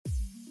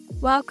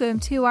Welcome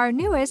to our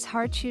newest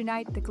Hearts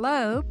Unite the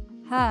Globe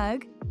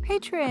Hug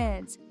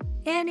patrons.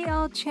 Annie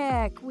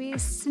Olchek, we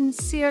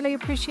sincerely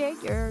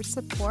appreciate your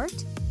support.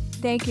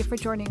 Thank you for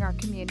joining our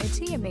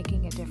community and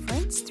making a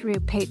difference through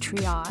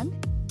Patreon.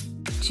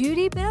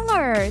 Judy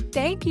Miller,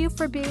 thank you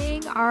for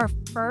being our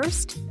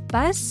first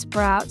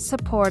Buzzsprout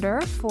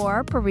supporter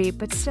for Bereaved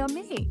But Still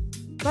Me.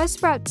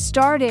 Buzzsprout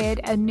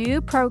started a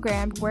new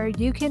program where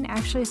you can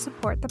actually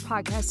support the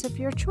podcast of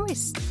your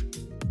choice.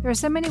 There are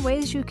so many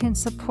ways you can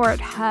support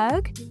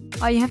HUG.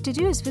 All you have to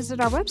do is visit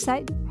our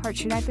website,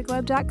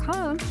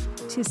 heartsunitetheglobe.com,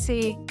 to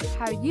see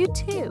how you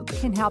too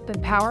can help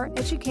empower,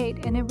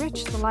 educate, and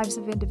enrich the lives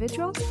of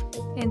individuals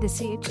in the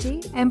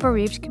CHD and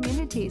bereaved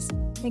communities.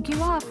 Thank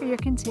you all for your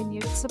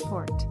continued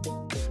support.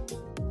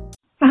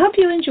 I hope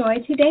you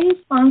enjoyed today's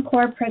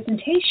encore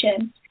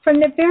presentation from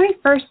the very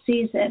first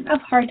season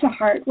of Heart to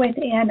Heart with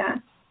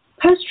Anna.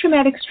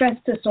 Post-traumatic stress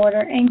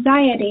disorder,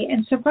 anxiety,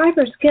 and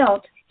survivor's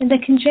guilt in the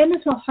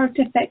congenital heart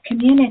defect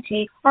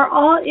community are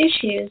all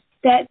issues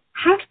that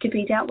have to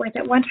be dealt with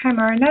at one time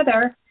or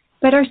another,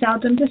 but are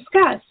seldom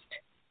discussed.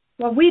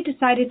 Well, we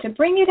decided to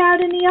bring it out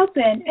in the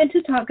open and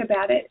to talk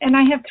about it, and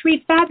I have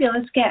three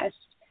fabulous guests,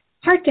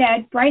 Heart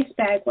Dad Bryce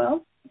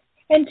Bagwell,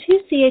 and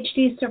two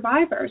CHD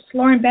survivors,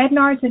 Lauren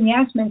Bednards and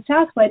Yasmin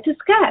Southwood,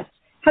 discuss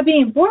how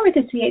being born with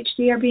a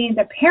CHD or being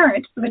the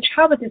parent of a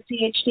child with a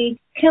CHD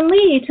can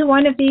lead to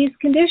one of these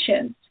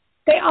conditions.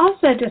 They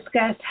also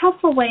discuss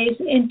helpful ways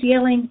in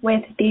dealing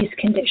with these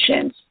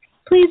conditions.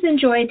 Please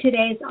enjoy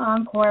today's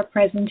encore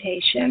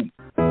presentation.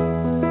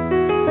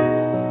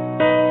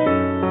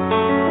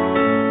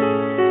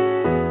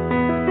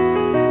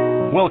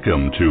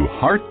 Welcome to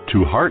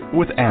Heart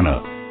with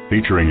Anna,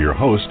 featuring your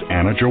host,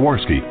 Anna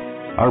Jaworski.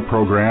 Our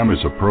program is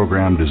a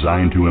program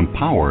designed to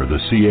empower the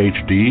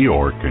CHD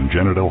or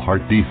congenital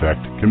heart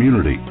defect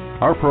community.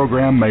 Our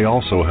program may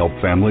also help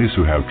families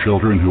who have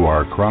children who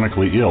are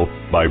chronically ill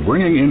by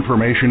bringing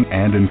information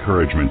and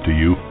encouragement to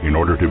you in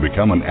order to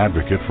become an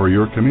advocate for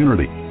your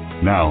community.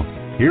 Now,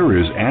 here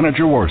is Anna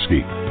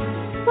Jaworski.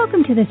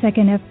 Welcome to the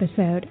second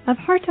episode of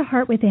Heart to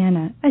Heart with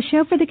Anna, a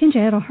show for the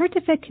congenital heart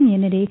defect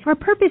community. Our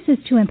purpose is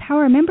to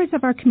empower members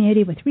of our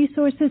community with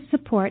resources,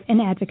 support, and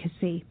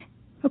advocacy.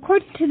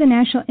 According to the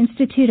National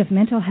Institute of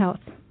Mental Health,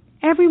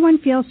 everyone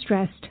feels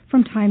stressed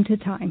from time to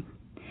time.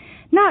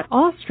 Not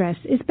all stress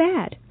is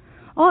bad.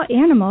 All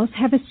animals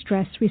have a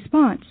stress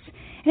response,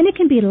 and it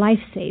can be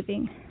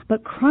life-saving,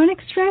 but chronic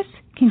stress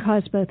can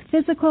cause both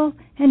physical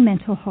and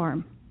mental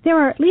harm. There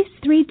are at least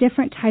three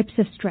different types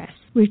of stress.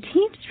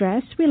 Routine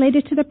stress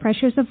related to the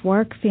pressures of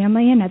work,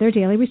 family, and other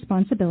daily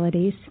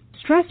responsibilities.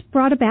 Stress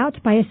brought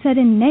about by a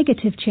sudden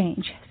negative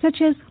change,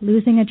 such as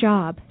losing a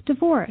job,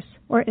 divorce,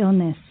 or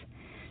illness.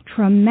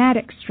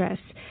 Traumatic stress,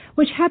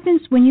 which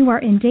happens when you are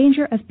in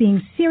danger of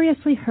being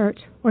seriously hurt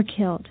or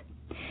killed.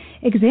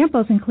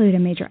 Examples include a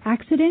major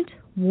accident,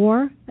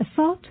 war,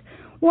 assault,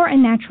 or a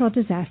natural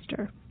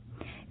disaster.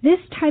 This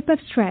type of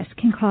stress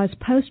can cause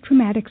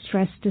post-traumatic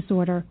stress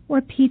disorder,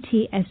 or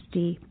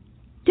PTSD.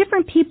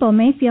 Different people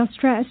may feel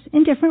stress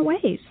in different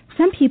ways.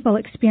 Some people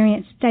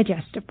experience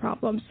digestive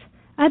problems.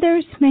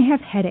 Others may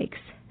have headaches,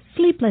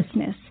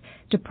 sleeplessness,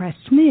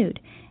 depressed mood,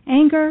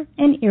 anger,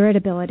 and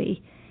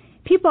irritability.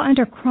 People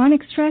under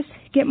chronic stress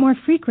get more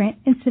frequent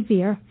and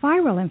severe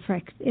viral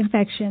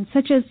infections,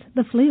 such as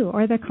the flu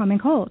or the common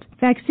cold.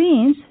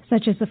 Vaccines,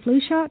 such as the flu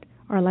shot,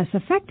 are less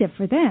effective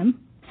for them.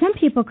 Some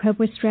people cope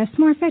with stress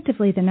more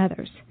effectively than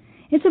others.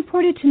 It's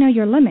important to know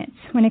your limits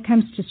when it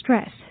comes to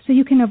stress so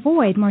you can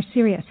avoid more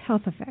serious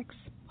health effects.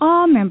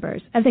 All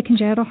members of the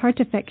congenital heart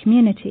defect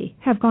community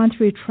have gone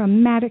through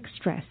traumatic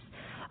stress,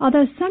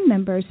 although some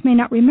members may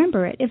not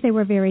remember it if they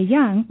were very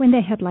young when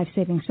they had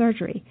life-saving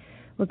surgery.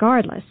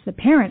 Regardless, the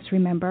parents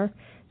remember,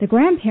 the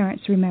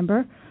grandparents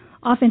remember,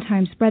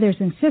 oftentimes brothers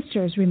and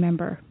sisters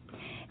remember.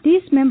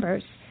 These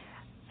members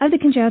of the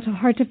congenital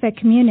heart defect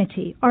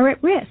community are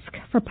at risk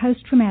for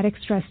post-traumatic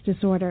stress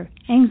disorder,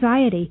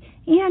 anxiety,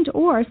 and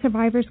or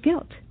survivor's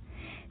guilt.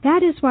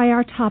 That is why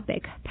our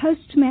topic,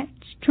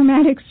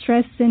 post-traumatic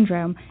stress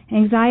syndrome,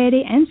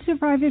 anxiety, and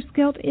survivor's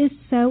guilt, is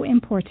so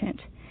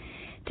important.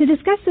 To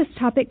discuss this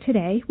topic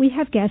today, we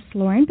have guests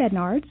Lauren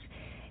Bednards,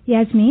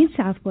 Yasmin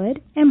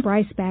Southwood, and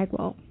Bryce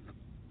Bagwell.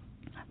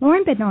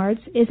 Lauren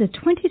Bednards is a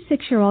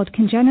 26-year-old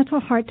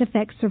congenital heart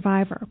defect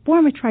survivor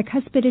born with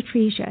tricuspid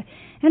atresia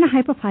and a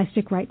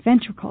hypoplastic right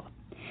ventricle.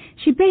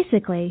 She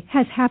basically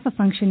has half a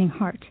functioning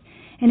heart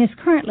and is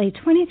currently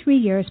 23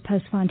 years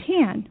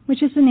post-Fontan,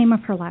 which is the name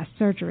of her last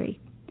surgery.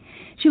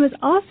 She was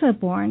also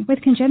born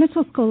with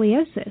congenital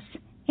scoliosis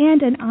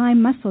and an eye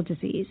muscle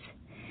disease.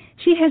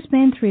 She has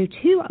been through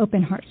 2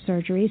 open heart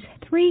surgeries,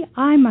 3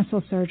 eye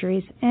muscle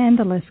surgeries, and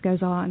the list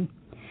goes on.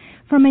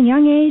 From a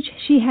young age,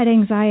 she had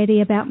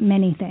anxiety about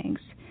many things.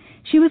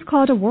 She was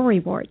called a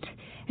worrywart.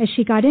 As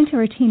she got into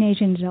her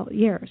teenage and adult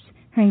years,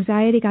 her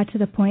anxiety got to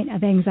the point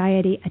of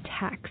anxiety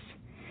attacks.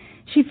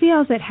 She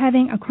feels that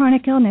having a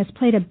chronic illness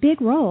played a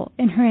big role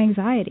in her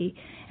anxiety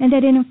and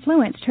that it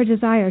influenced her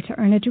desire to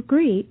earn a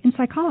degree in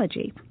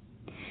psychology.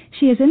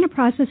 She is in the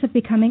process of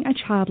becoming a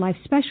child life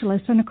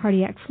specialist on the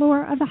cardiac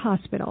floor of the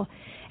hospital,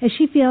 as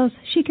she feels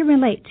she can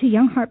relate to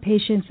young heart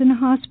patients in the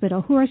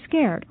hospital who are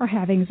scared or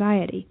have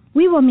anxiety.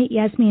 We will meet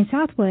Yasmin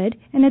Southwood,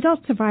 an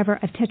adult survivor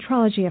of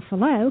tetralogy of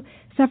Fallot,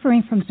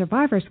 suffering from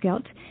survivor's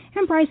guilt,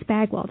 and Bryce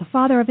Bagwell, the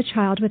father of a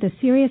child with a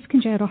serious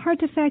congenital heart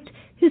defect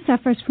who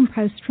suffers from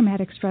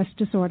post-traumatic stress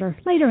disorder,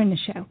 later in the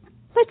show.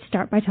 Let's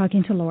start by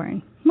talking to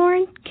Lauren.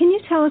 Lauren, can you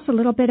tell us a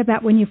little bit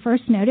about when you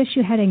first noticed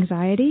you had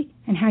anxiety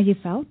and how you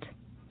felt?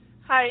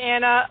 Hi,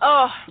 Anna.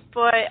 Oh,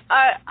 boy.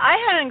 I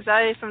had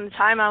anxiety from the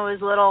time I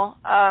was little.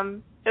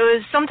 It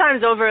was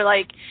sometimes over,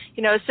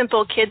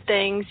 simple kid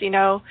things,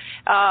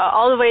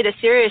 all the way to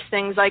serious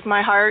things like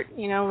my heart.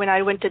 When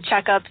I went to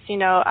checkups,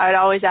 I'd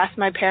always ask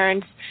my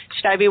parents,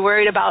 should I be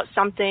worried about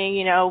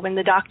something, when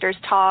the doctors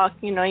talk,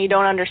 you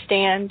don't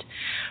understand.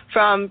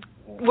 From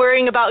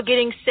worrying about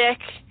getting sick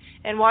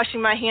and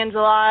washing my hands a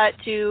lot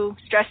to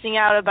stressing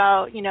out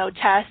about,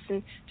 tests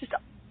and just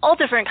all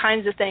different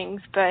kinds of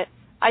things. But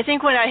I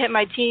think when I hit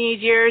my teenage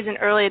years and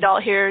early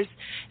adult years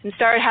and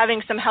started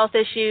having some health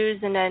issues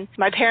and then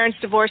my parents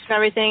divorced and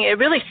everything, it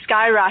really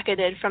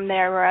skyrocketed from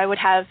there, where I would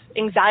have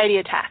anxiety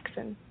attacks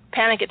and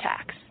panic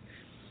attacks.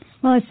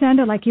 Well, it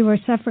sounded like you were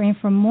suffering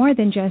from more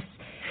than just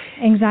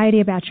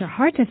anxiety about your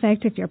heart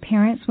defect if your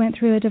parents went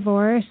through a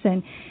divorce,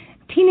 and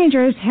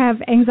teenagers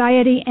have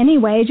anxiety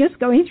anyway, just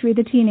going through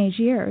the teenage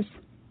years.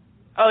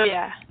 Oh,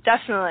 yeah,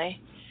 definitely.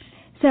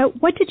 So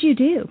what did you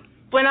do?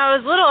 When I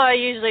was little, I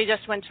usually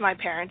just went to my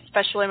parents,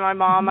 especially my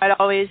mom. I'd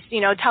always,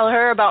 tell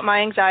her about my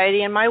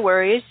anxiety and my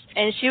worries,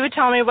 and she would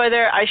tell me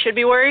whether I should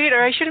be worried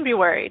or I shouldn't be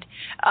worried.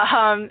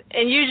 And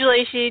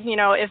usually she'd,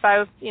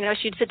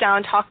 she'd sit down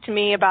and talk to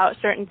me about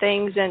certain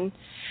things, and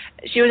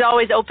she was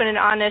always open and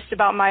honest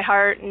about my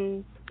heart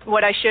and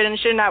what I should and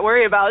should not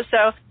worry about.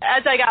 So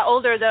as I got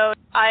older, though,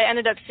 I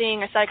ended up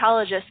seeing a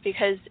psychologist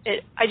because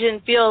I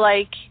didn't feel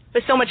like,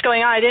 with so much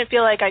going on, I didn't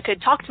feel like I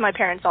could talk to my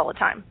parents all the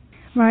time.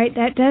 Right,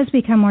 that does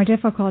become more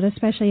difficult,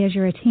 especially as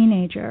you're a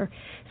teenager.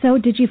 So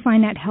did you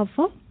find that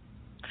helpful?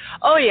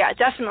 Oh, yeah,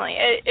 definitely.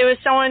 It was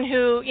someone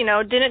who,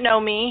 didn't know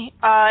me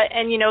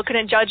and,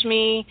 couldn't judge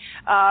me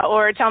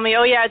or tell me,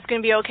 oh, yeah, it's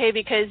going to be okay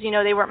because,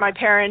 they weren't my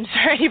parents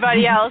or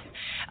anybody else.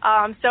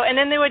 And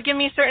then they would give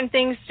me certain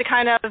things to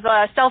kind of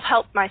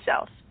self-help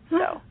myself.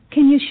 So,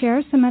 can you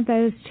share some of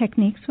those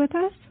techniques with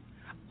us?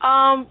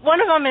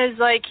 One of them is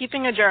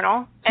keeping a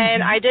journal,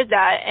 and I did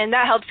that, and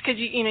that helps because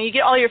you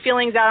get all your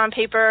feelings out on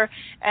paper.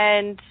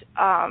 And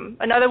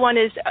another one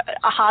is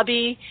a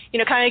hobby,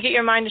 kind of get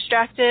your mind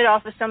distracted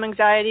off of some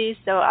anxieties.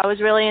 So I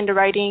was really into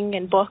writing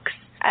and books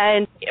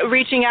and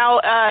reaching out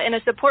in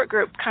a support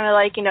group, kind of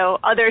like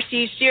other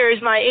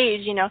CHDers my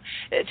age,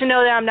 to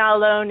know that I'm not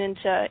alone and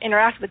to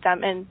interact with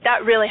them, and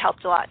that really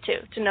helped a lot too,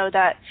 to know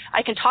that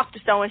I can talk to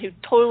someone who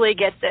totally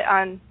gets it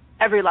on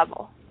every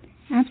level.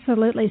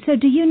 Absolutely. So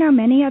do you know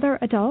many other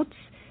adults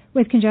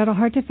with congenital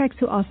heart defects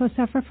who also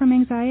suffer from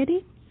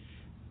anxiety?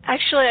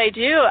 Actually, I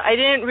do. I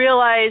didn't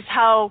realize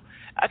how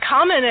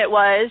common it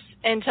was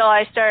until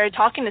I started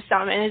talking to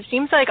some, and it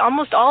seems like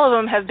almost all of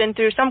them have been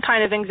through some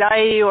kind of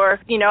anxiety or,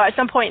 at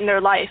some point in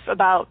their life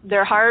about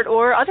their heart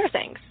or other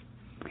things.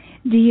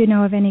 Do you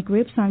know of any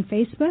groups on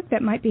Facebook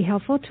that might be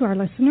helpful to our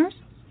listeners?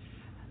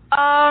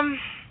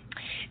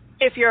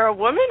 If you're a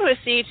woman with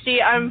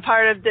CHD, I'm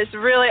part of this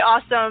really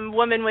awesome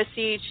Women with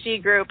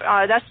CHD group.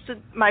 That's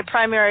my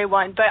primary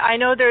one. But I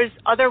know there's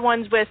other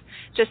ones with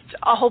just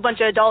a whole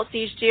bunch of adult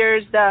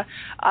CHDers. The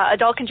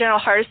Adult Congenital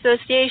Heart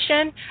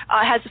Association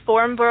has a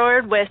forum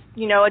board with,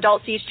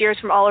 adult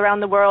CHDers from all around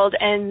the world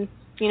and,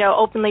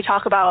 openly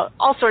talk about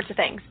all sorts of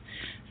things.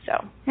 So.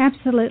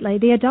 Absolutely.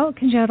 The Adult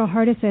Congenital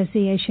Heart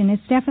Association is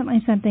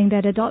definitely something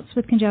that adults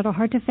with congenital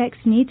heart defects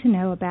need to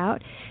know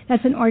about.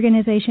 That's an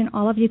organization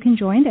all of you can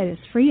join that is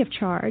free of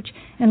charge.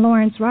 And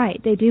Lauren's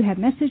right. They do have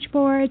message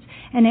boards,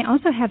 and they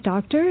also have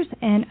doctors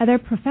and other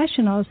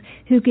professionals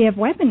who give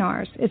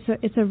webinars.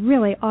 It's a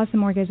really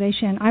awesome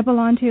organization. I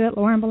belong to it.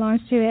 Lauren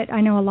belongs to it.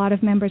 I know a lot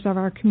of members of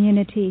our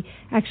community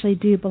actually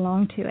do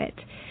belong to it.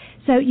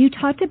 So you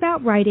talked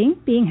about writing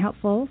being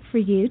helpful for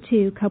you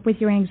to cope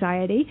with your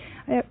anxiety.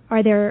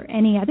 Are there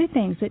any other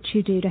things that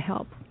you do to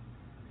help?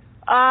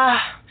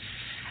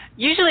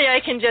 Usually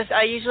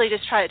I usually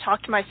just try to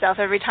talk to myself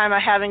every time I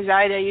have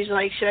anxiety. I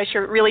usually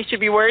should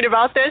be worried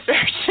about this or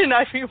shouldn't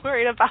I be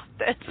worried about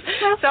this?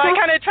 So I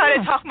kind of try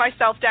to talk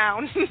myself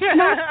down.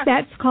 No,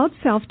 that's called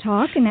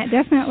self-talk, and that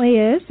definitely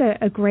is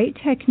a great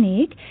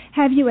technique.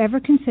 Have you ever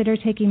considered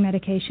taking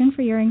medication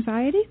for your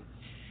anxiety?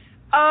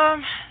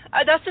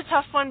 That's a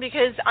tough one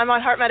because I'm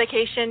on heart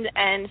medication,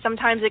 and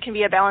sometimes it can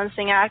be a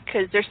balancing act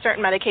because there's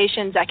certain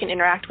medications that can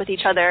interact with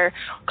each other,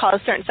 cause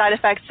certain side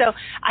effects. So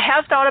I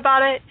have thought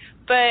about it,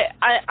 but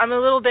I'm a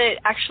little bit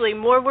actually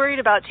more worried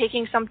about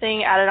taking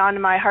something added on to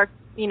my heart,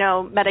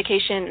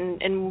 medication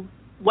and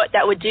what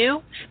that would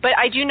do. But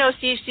I do know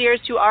CHDers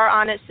who are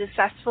on it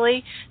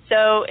successfully,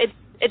 so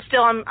it's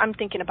still I'm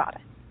thinking about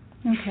it.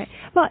 Okay.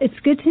 Well, it's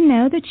good to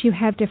know that you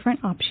have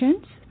different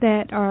options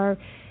that are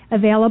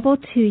available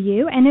to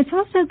you. And it's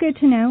also good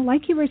to know,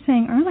 like you were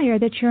saying earlier,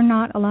 that you're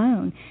not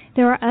alone.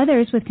 There are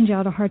others with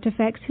congenital heart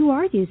defects who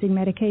are using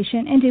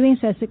medication and doing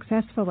so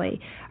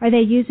successfully. Are they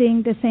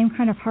using the same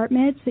kind of heart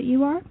meds that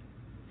you are?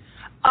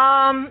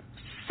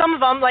 Some of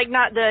them, like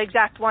not the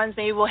exact ones,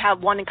 maybe we'll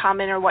have one in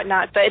common or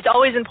whatnot, but it's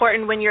always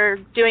important when you're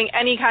doing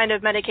any kind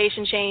of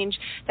medication change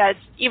that's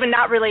even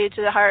not related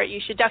to the heart,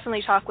 you should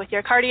definitely talk with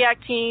your cardiac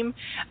team.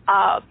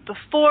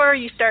 Before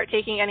you start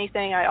taking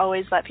anything, I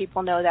always let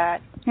people know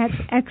that. That's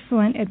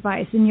excellent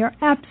advice, and you're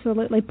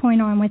absolutely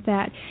point on with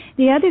that.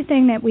 The other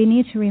thing that we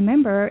need to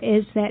remember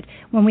is that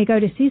when we go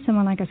to see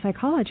someone like a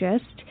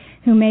psychologist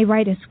who may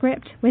write a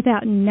script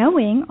without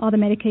knowing all the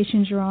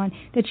medications you're on,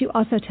 that you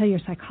also tell your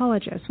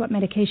psychologist what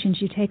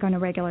medications you take on a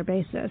regular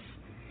basis.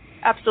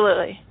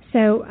 Absolutely.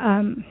 So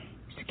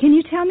can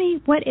you tell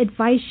me what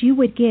advice you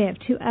would give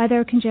to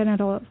other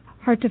congenital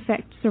heart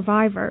defect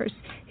survivors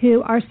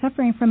who are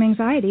suffering from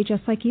anxiety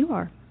just like you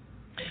are?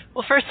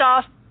 Well, first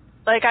off,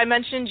 like I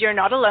mentioned, you're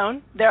not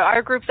alone. There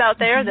are groups out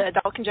there, the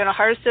Adult Congenital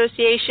Heart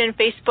Association,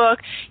 Facebook,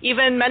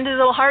 even Mend the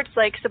Little Hearts,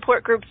 like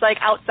support groups like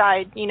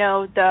outside,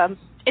 the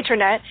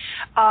internet.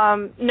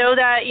 Know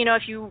that,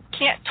 if you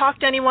can't talk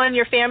to anyone in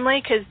your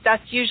family, because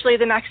that's usually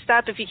the next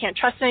step, if you can't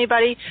trust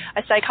anybody,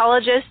 a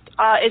psychologist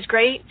is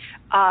great.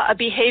 A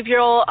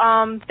behavioral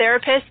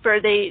therapist where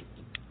they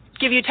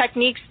give you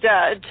techniques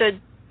to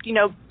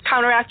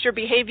counteract your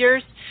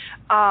behaviors.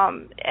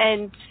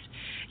 And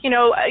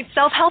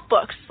self-help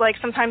books, like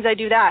sometimes I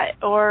do that,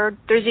 or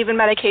there's even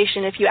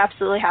medication if you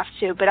absolutely have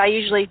to, but I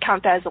usually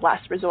count that as a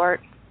last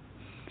resort.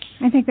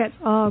 I think that's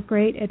all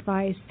great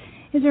advice.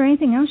 Is there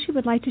anything else you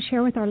would like to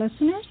share with our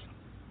listeners?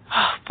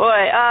 Oh,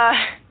 boy,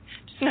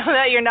 just know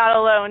that you're not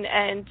alone,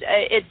 and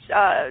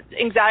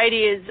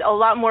anxiety is a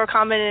lot more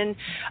common in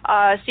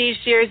siege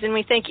steers than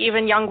we think,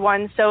 even young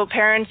ones. So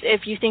parents,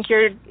 if you think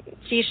your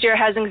siege steer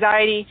has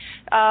anxiety,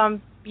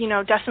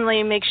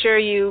 definitely make sure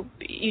you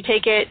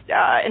take it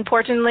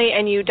importantly,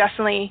 and you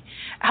definitely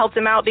help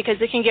them out,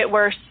 because it can get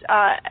worse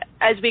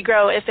as we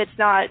grow if it's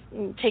not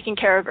taken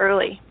care of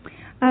early.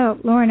 Oh,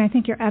 Lauren, I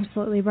think you're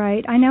absolutely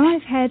right. I know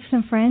I've had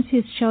some friends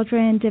whose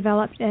children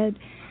developed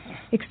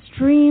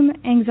extreme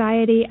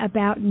anxiety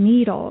about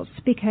needles,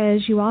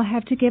 because you all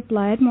have to give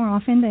blood more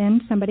often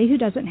than somebody who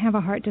doesn't have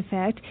a heart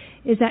defect.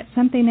 Is that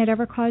something that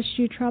ever caused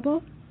you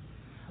trouble?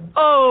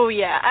 Oh,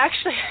 yeah.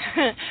 Actually,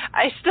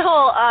 I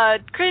still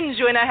cringe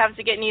when I have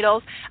to get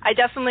needles. I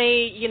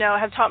definitely,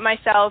 have taught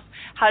myself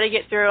how to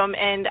get through them,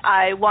 and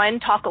I,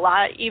 talk a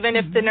lot. Even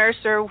if the nurse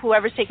or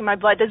whoever's taking my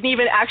blood doesn't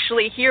even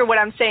actually hear what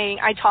I'm saying,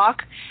 I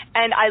talk,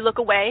 and I look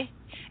away.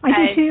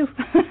 I do, too.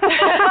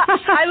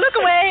 I look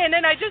away, and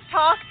then I just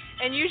talk,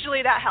 and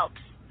usually that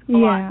helps a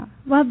lot.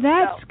 Well,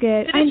 that's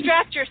good. To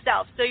distract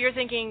yourself, so you're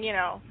thinking,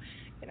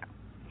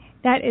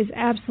 That is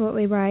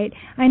absolutely right.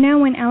 I know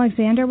when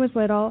Alexander was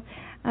little,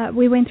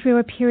 we went through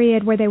a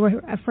period where they were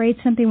afraid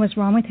something was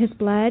wrong with his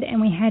blood, and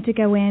we had to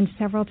go in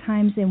several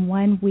times in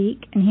 1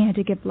 week, and he had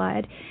to give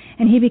blood.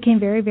 And he became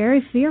very,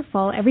 very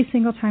fearful every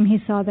single time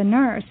he saw the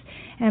nurse.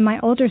 And my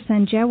older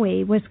son,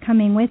 Joey, was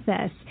coming with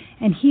us,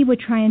 and he would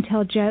try and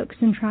tell jokes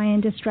and try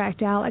and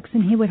distract Alex,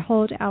 and he would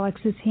hold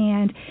Alex's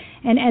hand.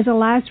 And as a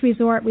last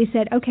resort, we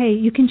said, okay,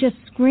 you can just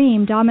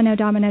scream, Domino,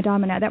 Domino,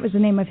 Domino. That was the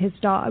name of his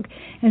dog.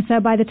 And so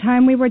by the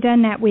time we were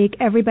done that week,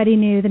 everybody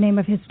knew the name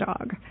of his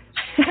dog.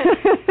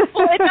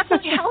 Well, it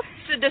definitely helps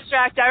to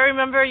distract. I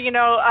remember,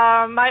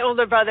 my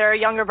older brother,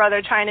 younger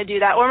brother trying to do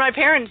that, or my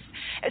parents.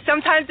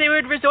 Sometimes they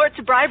would resort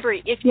to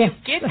bribery. If you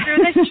get through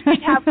this, you can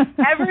have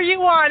whatever you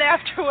want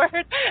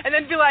afterward, and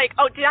then be like,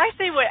 oh, did I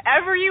say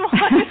whatever you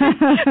want?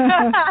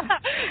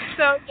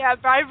 So, yeah,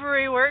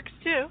 bribery works,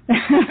 too.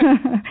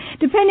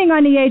 Depending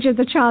on the age of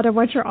the child or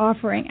what you're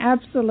offering,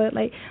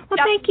 absolutely. Well,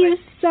 thank you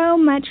so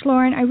much,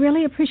 Lauren. I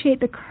really appreciate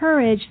the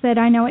courage that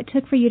I know it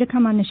took for you to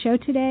come on the show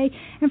today,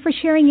 and for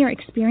sharing your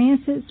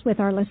experiences with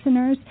our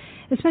listeners,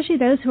 especially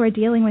those who are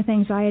dealing with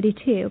anxiety,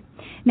 too.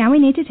 Now we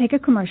need to take a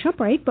commercial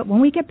break, but when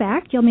we get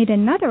back, you'll meet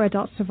another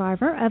adult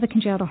survivor of a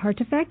congenital heart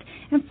defect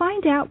and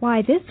find out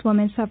why this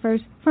woman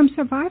suffers from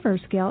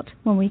survivor's guilt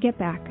when we get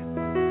back.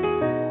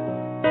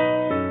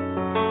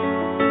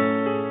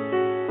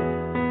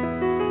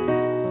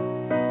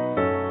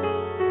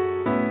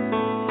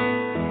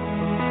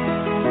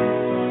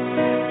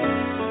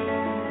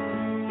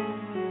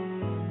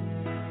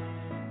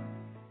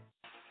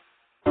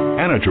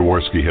 Anna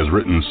Jaworski has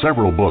written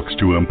several books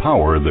to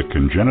empower the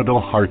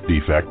congenital heart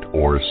defect,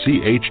 or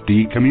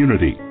CHD,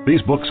 community.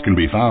 These books can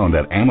be found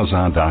at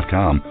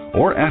Amazon.com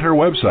or at her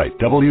website,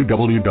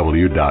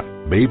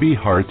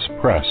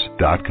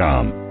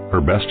 www.babyheartspress.com.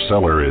 Her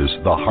bestseller is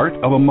The Heart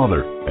of a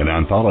Mother, an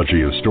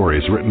anthology of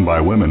stories written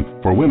by women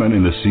for women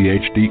in the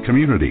CHD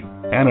community.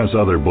 Anna's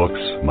other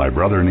books, My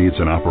Brother Needs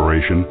an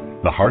Operation,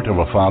 The Heart of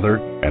a Father,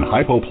 and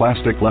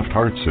Hypoplastic Left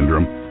Heart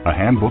Syndrome, a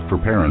handbook for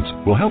parents,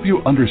 will help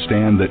you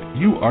understand that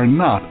you are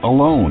not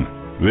alone.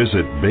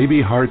 Visit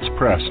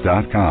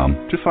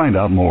babyheartspress.com to find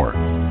out more.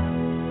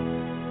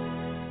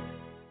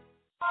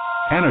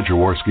 Anna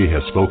Jaworski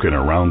has spoken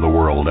around the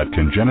world at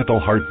congenital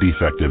heart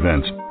defect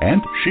events,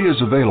 and she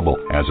is available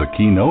as a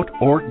keynote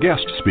or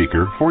guest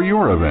speaker for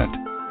your event.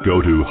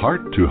 Go to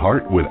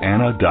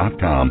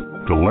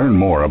hearttoheartwithanna.com to learn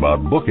more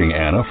about booking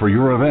Anna for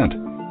your event.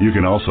 You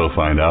can also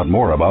find out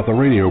more about the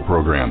radio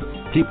program,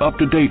 keep up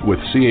to date with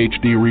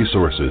CHD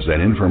resources and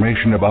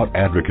information about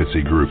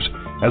advocacy groups,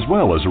 as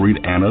well as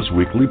read Anna's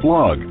weekly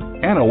blog.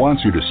 Anna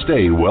wants you to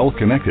stay well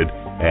connected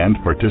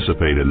and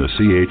participate in the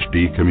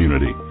CHD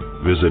community.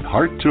 Visit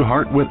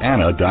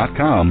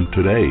hearttoheartwithanna.com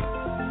today.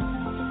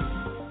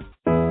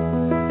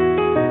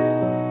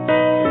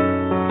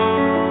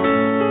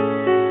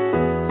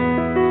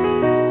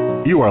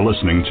 You are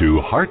listening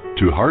to Heart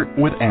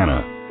with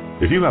Anna.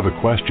 If you have a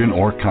question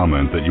or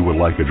comment that you would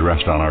like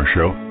addressed on our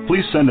show,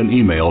 please send an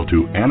email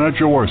to Anna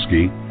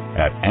Jaworski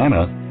at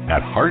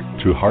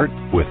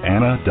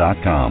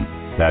anna@hearttoheartwithanna.com.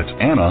 That's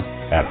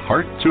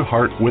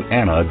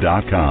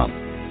Anna@hearttoheartwithanna.com.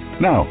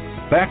 Now,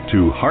 back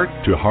to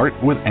Heart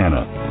with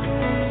Anna.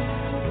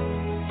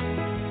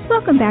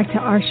 Welcome back to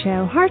our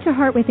show, Heart to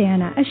Heart with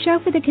Anna, a show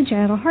for the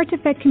congenital heart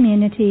defect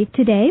community.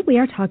 Today, we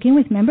are talking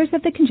with members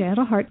of the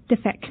congenital heart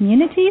defect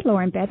community,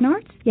 Lauren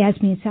Bednarz,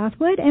 Yasmin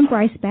Southwood, and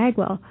Bryce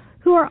Bagwell,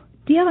 who are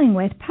dealing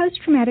with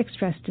post-traumatic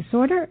stress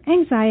disorder,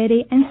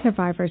 anxiety, and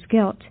survivor's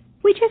guilt.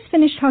 We just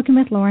finished talking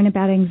with Lauren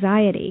about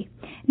anxiety.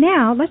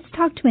 Now, let's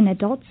talk to an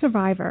adult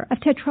survivor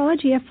of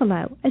tetralogy of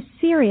Fallot, a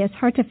serious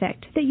heart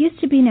defect that used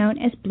to be known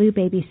as blue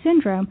baby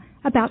syndrome,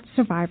 about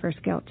survivor's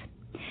guilt.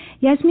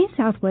 Yasmin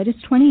Southwood is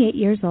 28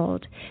 years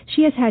old.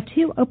 She has had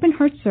 2 open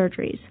heart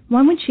surgeries,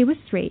 one when she was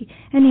 3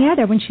 and the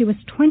other when she was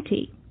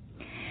 20.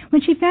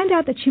 When she found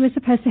out that she was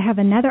supposed to have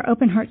another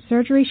open heart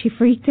surgery, she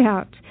freaked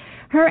out.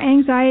 Her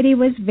anxiety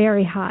was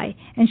very high,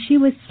 and she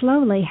was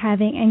slowly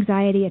having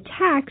anxiety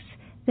attacks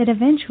that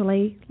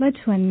eventually led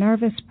to a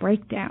nervous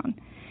breakdown.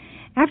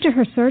 After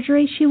her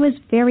surgery, she was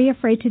very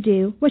afraid to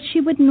do what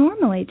she would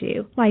normally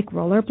do, like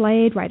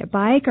rollerblade, ride a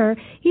bike, or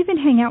even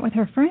hang out with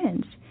her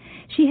friends.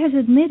 She has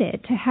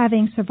admitted to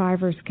having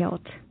survivor's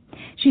guilt.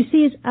 She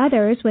sees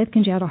others with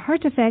congenital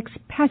heart defects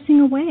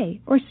passing away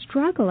or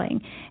struggling,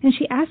 and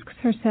she asks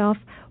herself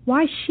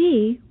why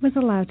she was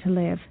allowed to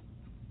live.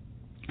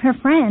 Her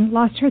friend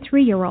lost her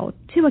 3-year-old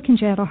to a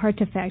congenital heart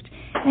defect,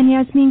 and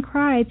Yasmin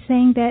cried,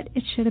 saying that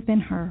it should have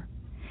been her.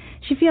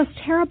 She feels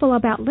terrible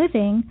about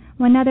living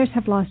when others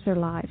have lost their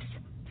lives.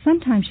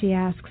 Sometimes she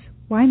asks,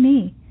 why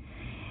me?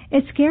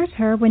 It scares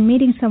her when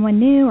meeting someone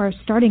new or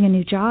starting a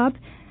new job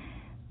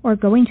or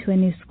going to a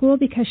new school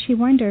because she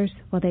wonders,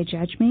 will they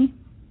judge me?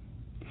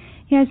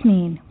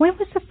 Yasmin, when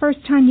was the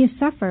first time you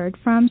suffered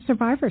from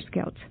survivor's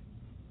guilt?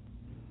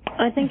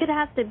 I think it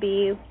has to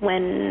be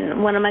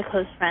when one of my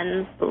close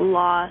friends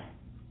lost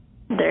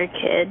their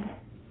kid.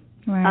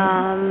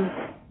 Right.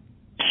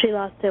 She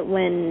lost it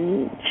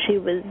when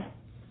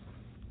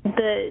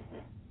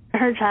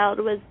her child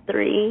was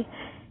 3,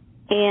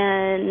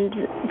 and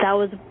that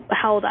was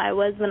how old I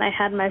was when I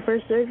had my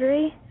first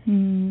surgery.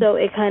 So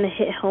it kind of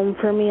hit home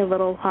for me a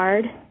little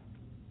hard.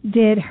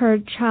 Did her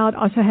child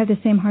also have the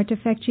same heart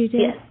defect you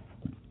did? Yes.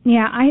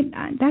 Yeah,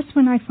 that's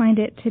when I find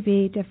it to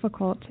be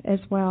difficult as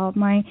well.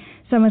 My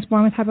son was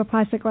born with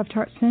hypoplastic left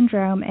heart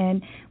syndrome,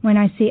 and when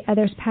I see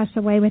others pass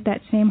away with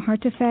that same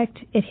heart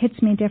defect, it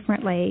hits me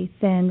differently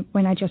than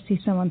when I just see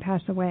someone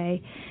pass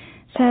away.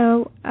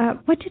 So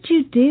what did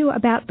you do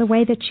about the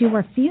way that you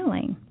were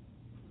feeling?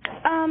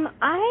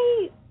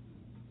 I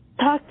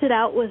talked it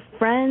out with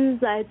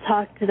friends. I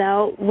talked it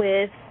out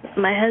with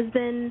my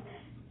husband,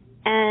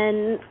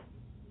 and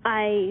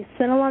I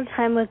spent a lot of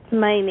time with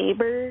my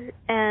neighbor,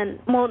 and,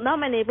 well, not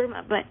my neighbor,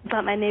 but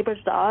my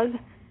neighbor's dog.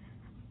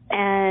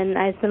 And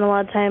I spent a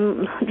lot of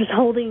time just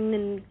holding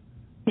and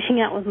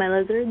hanging out with my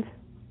lizards.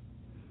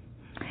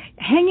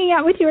 Hanging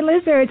out with your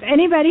lizards.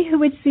 Anybody who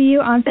would see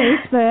you on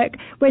Facebook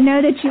would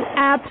know that you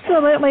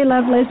absolutely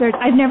love lizards.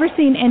 I've never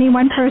seen any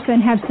one person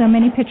have so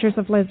many pictures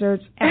of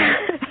lizards.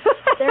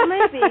 They're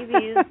my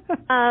babies.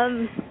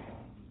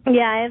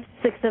 Yeah, I have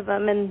 6 of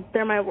them, and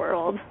they're my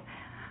world.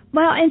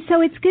 Well, and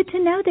so it's good to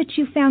know that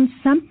you found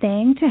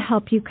something to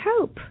help you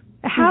cope.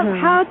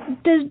 How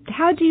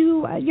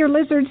do your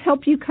lizards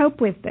help you cope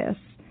with this?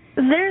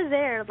 They're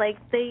there, like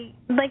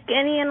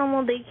any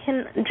animal. They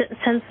can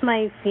sense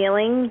my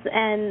feelings,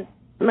 and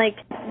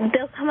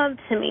they'll come up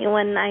to me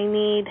when I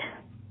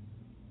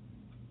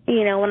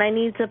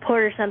need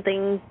support or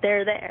something.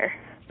 They're there.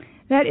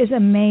 That is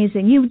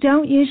amazing. You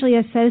don't usually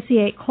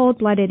associate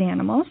cold-blooded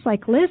animals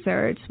like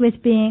lizards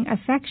with being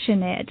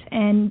affectionate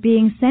and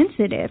being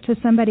sensitive to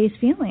somebody's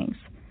feelings.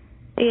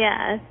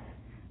 Yeah.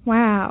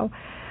 Wow.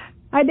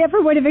 I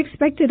never would have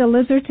expected a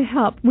lizard to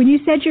help. When you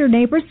said your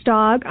neighbor's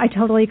dog, I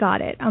totally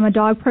got it. I'm a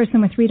dog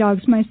person with 3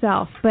 dogs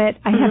myself, but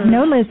I have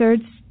no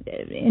lizards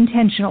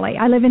intentionally.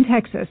 I live in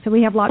Texas, so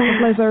we have lots of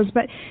lizards,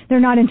 but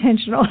they're not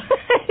intentional.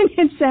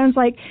 It sounds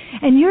like,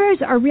 and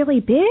yours are really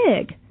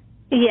big.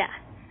 Yeah.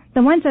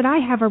 The ones that I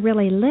have are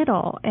really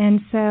little, and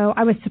so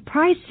I was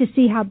surprised to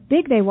see how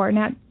big they were.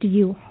 Now, do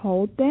you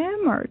hold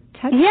them or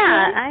touch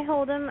Yeah, them? I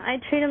hold them. I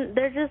treat them.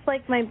 They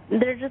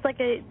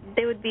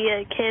would be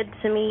a kid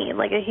to me,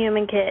 like a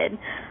human kid.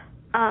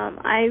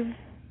 I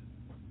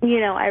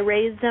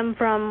raised them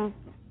from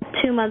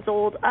 2 months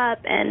old up,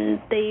 and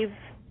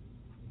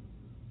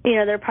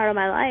they're part of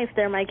my life.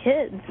 They're my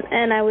kids,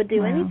 and I would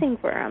do anything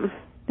for them.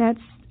 That's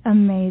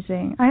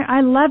amazing.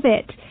 I love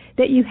it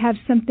that you have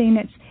something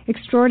that's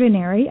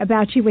extraordinary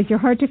about you with your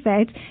heart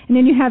defect, and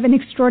then you have an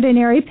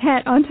extraordinary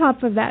pet on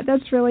top of that.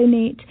 That's really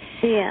neat.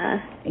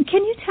 Yeah.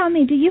 Can you tell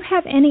me, do you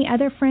have any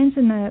other friends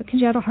in the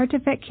congenital heart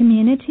defect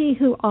community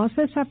who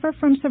also suffer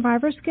from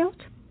survivor's guilt?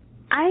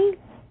 I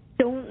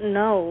don't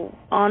know.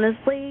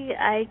 Honestly,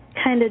 I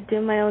kind of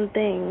do my own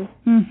thing.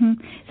 Mm-hmm.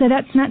 So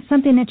that's not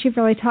something that you've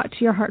really talked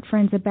to your heart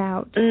friends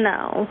about?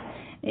 No.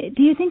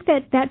 Do you think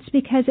that that's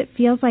because it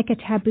feels like a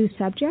taboo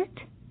subject?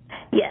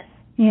 Yes.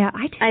 Yeah,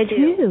 I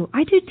do.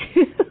 I do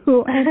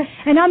too.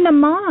 And I'm the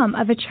mom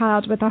of a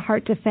child with a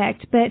heart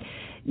defect, but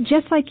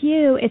just like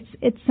you,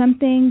 it's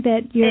something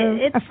that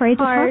you're afraid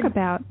to talk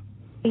about.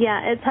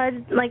 Yeah, it's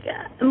hard. Like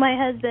my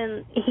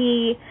husband,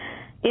 he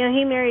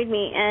married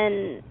me,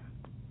 and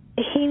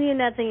he knew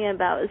nothing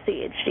about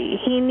CHD.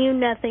 He knew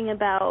nothing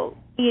about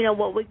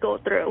what we go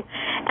through.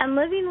 And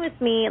living with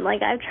me,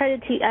 like I've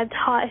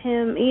taught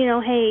him,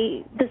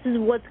 hey, this is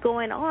what's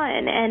going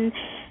on. And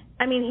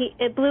I mean,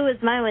 it blew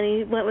his mind when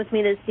he went with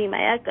me to see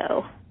my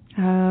echo.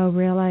 Oh,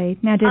 really?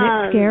 Now, did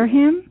it scare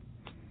him?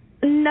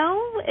 No,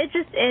 it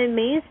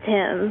amazed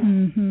him.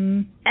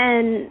 Mm-hmm.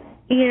 And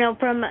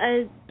from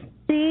a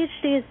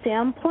CHD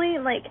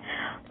standpoint, like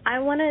I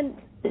want to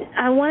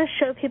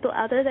show people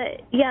out there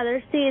that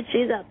there's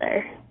CHDs out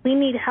there. We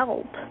need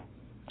help.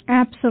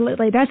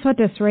 Absolutely. That's what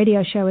this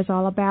radio show is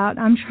all about.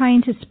 I'm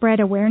trying to spread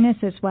awareness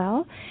as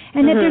well,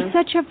 and that there's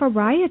such a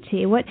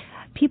variety. What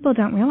people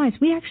don't realize,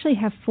 we actually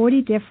have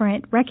 40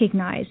 different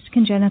recognized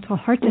congenital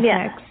heart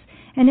defects,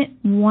 and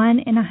 1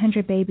 in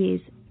 100 babies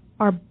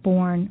are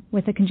born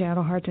with a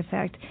congenital heart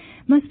defect.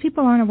 Most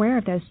people aren't aware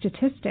of those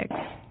statistics.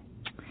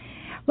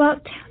 Well,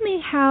 tell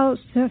me how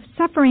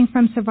suffering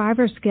from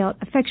survivor's guilt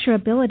affects your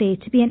ability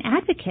to be an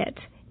advocate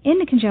in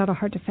the congenital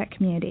heart defect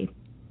community.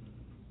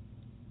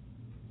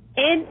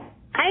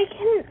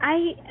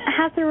 I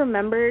have to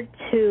remember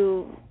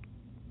to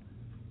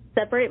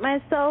separate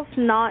myself,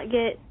 not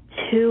get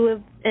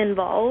too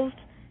involved,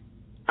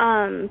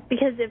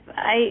 because if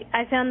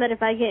I found that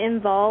if I get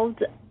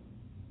involved,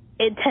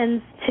 it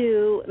tends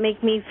to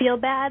make me feel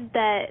bad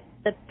that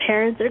the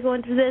parents are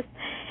going through this,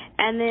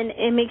 and then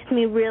it makes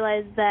me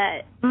realize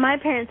that my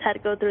parents had to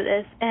go through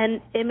this, and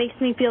it makes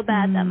me feel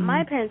bad that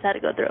my parents had to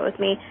go through it with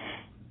me.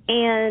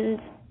 And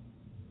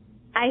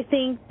I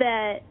think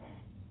that,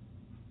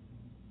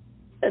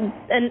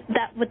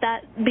 with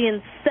that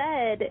being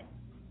said,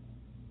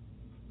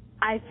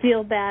 I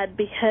feel bad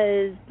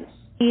because,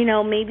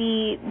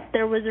 maybe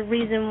there was a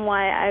reason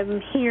why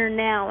I'm here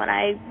now, and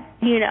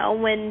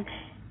when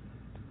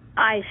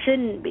I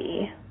shouldn't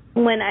be,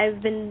 when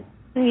I've been,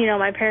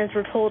 my parents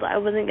were told I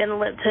wasn't going to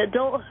live to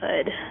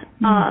adulthood.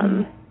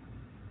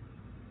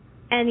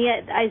 And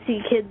yet I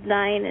see kids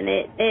dying, and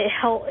it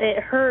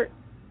hurt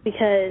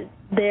because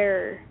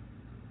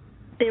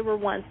they were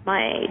once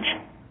my age.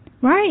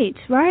 Right.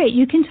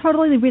 You can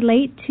totally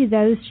relate to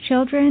those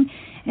children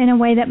in a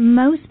way that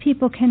most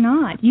people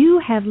cannot. You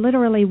have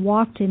literally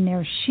walked in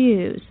their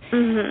shoes.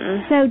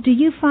 Mm-hmm. So do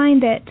you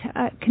find that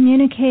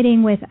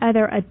communicating with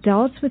other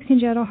adults with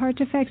congenital heart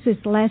defects is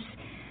less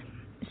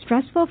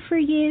stressful for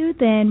you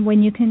than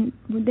when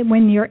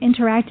you're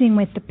interacting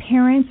with the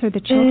parents or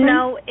the children?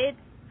 No,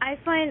 I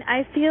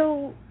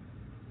feel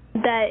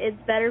that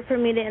it's better for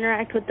me to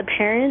interact with the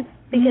parents,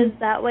 because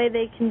that way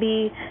they can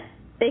get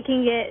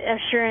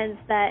assurance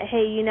that,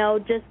 hey,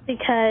 just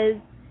because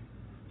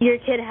your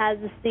kid has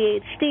a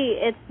CHD,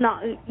 it's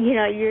not,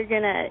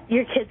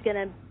 your kid's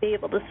gonna be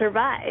able to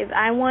survive.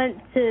 I want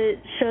to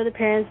show the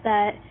parents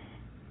that,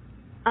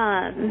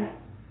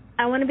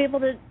 I want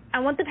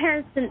the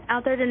parents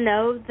out there to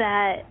know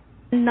that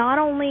not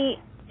only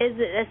is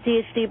it a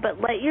CHD, but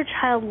let your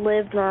child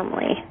live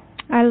normally.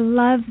 I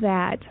love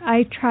that.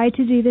 I try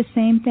to do the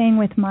same thing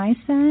with my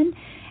son,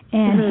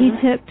 and he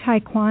took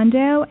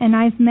Taekwondo, and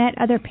I've met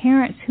other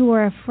parents who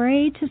are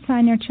afraid to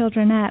sign their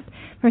children up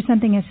for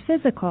something as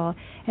physical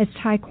as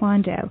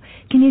Taekwondo.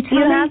 Can you tell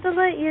me? You have to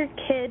let your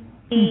kid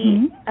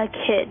be a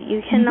kid.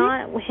 You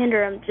cannot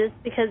hinder them just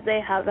because they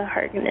have a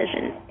heart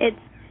condition. It's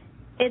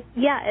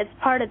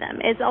part of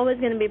them. It's always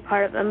going to be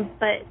part of them,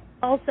 but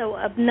also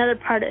another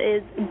part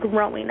is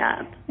growing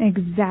up.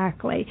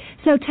 Exactly.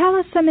 So tell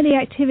us some of the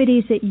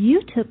activities that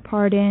you took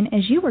part in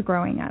as you were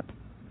growing up.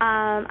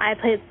 I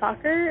played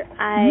soccer.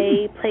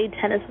 I played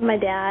tennis with my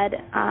dad,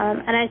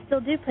 and I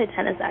still do play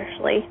tennis,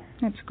 actually.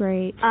 That's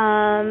great.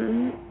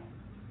 I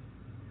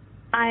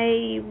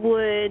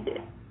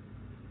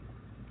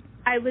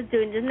was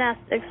doing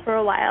gymnastics for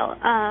a while.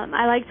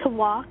 I like to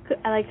walk.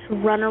 I like to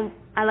run.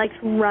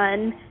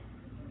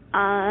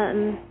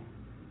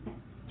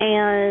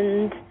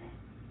 And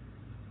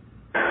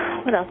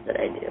what else did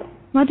I do?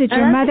 Well, did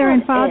your mother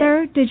and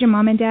father, did your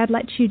mom and dad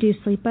let you do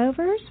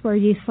sleepovers where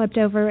you slept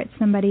over at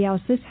somebody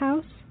else's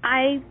house?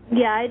 I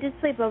did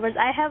sleepovers.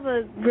 I have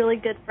a really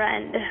good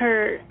friend.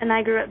 Her and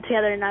I grew up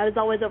together, and I was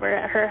always over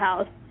at her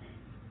house.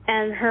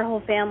 And her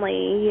whole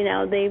family, you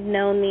know, they've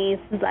known me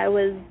since I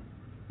was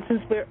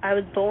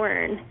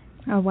born.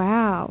 Oh,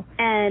 wow.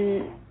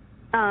 And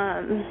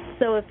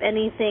so if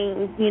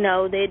anything, you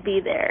know, they'd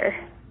be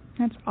there.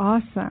 That's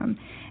awesome.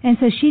 And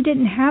so she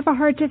didn't have a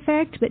heart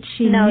defect, but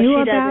she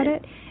knew about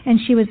it, and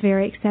she was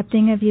very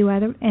accepting of you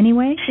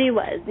anyway? She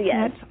was,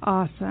 yes. That's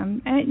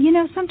awesome. You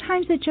know,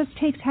 sometimes it just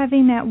takes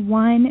having that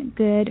one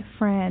good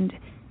friend.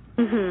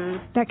 Mm-hmm.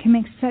 That can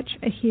make such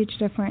a huge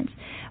difference.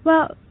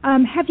 Well,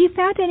 have you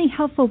found any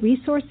helpful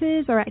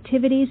resources or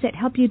activities that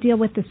help you deal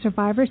with the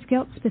survivor's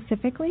guilt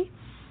specifically?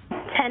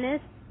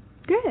 Tennis.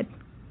 Good.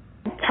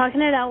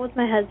 Talking it out with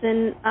my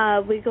husband.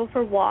 We go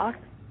for walks.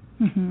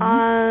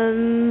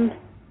 Mm-hmm.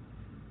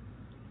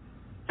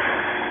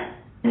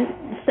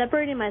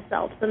 Separating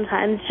myself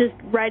sometimes, just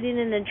writing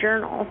in a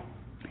journal.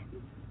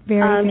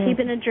 Very good.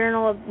 Keeping a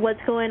journal of what's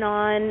going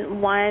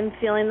on, why I'm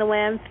feeling the way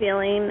I'm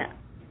feeling.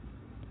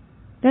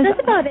 That's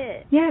about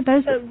it. Yeah,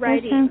 those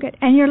sound good.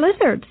 And your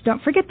lizards.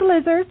 Don't forget the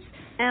lizards.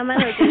 And my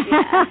lizards,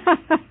 yeah.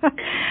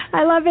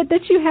 I love it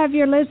that you have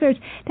your lizards.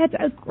 That's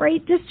a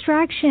great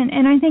distraction,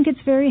 and I think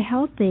it's very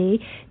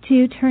healthy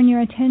to turn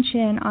your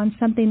attention on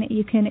something that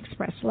you can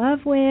express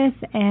love with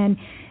and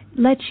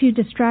let you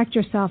distract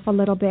yourself a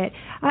little bit.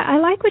 I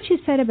like what you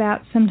said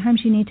about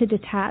sometimes you need to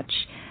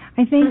detach.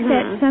 I think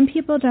that some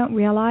people don't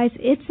realize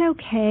it's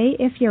okay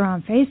if you're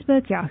on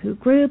Facebook, Yahoo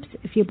groups,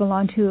 if you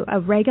belong to a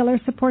regular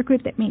support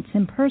group that meets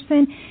in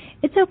person.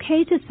 It's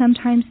okay to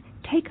sometimes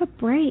take a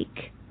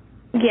break.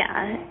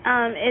 Yeah,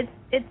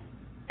 it's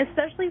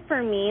especially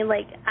for me.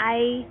 Like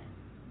I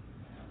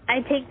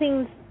take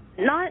things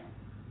not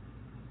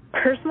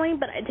personally,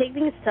 but I take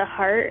things to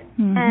heart,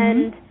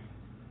 and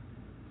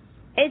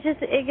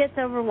it gets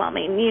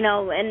overwhelming, you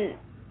know. And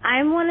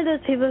I'm one of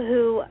those people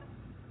who,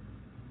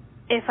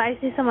 if I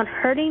see someone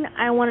hurting,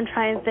 I want to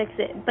try and fix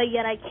it, but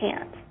yet I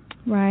can't.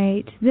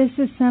 Right. This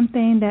is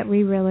something that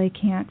we really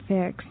can't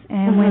fix.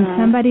 And when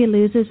somebody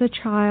loses a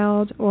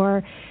child,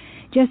 or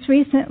just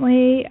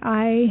recently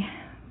I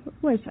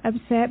was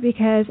upset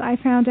because I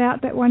found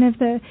out that one of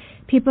the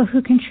people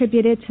who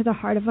contributed to the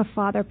Heart of a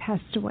Father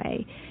passed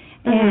away.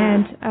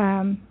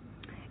 And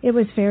it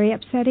was very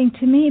upsetting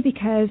to me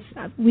because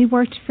we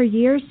worked for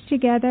years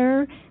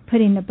together,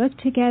 putting the book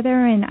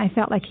together, and I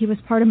felt like he was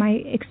part of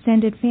my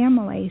extended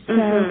family. So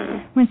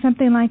when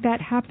something like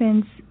that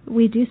happens,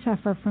 we do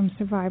suffer from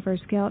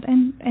survivor's guilt,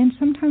 and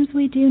sometimes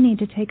we do need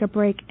to take a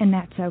break, and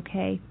that's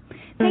okay.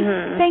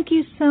 Thank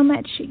you so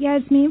much,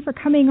 Yasmin, for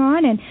coming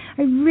on, and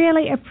I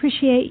really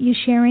appreciate you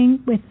sharing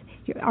with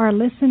our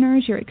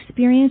listeners your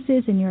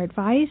experiences and your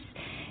advice.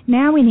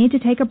 Now we need to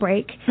take a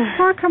break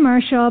for a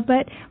commercial,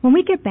 but when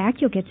we get back,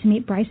 you'll get to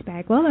meet Bryce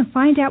Bagwell and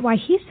find out why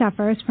he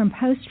suffers from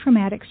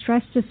post-traumatic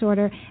stress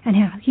disorder and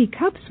how he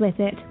copes with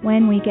it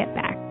when we get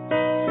back.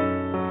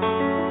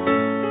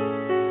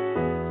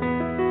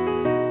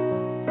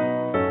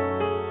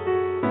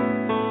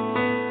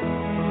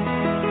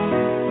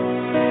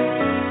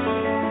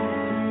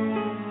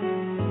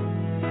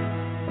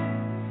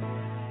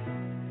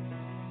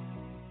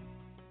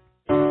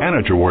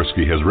 Anna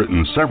Jaworski has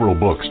written several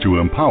books to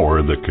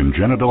empower the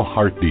congenital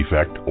heart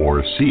defect,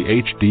 or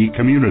CHD,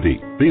 community.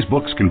 These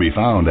books can be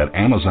found at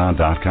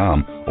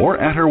Amazon.com or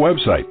at her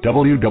website,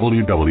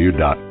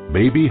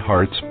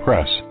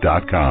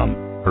 www.babyheartspress.com.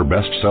 Her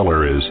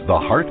bestseller is The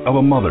Heart of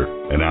a Mother,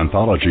 an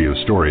anthology of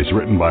stories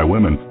written by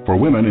women for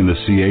women in the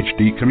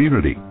CHD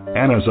community.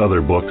 Anna's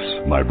other books,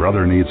 My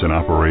Brother Needs an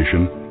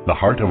Operation, The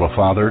Heart of a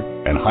Father,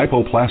 and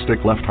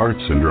Hypoplastic Left Heart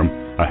Syndrome,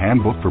 a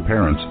handbook for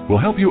parents, will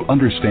help you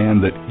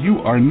understand that you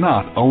are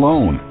not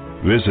alone.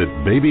 Visit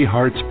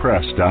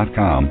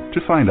babyheartspress.com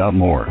to find out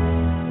more.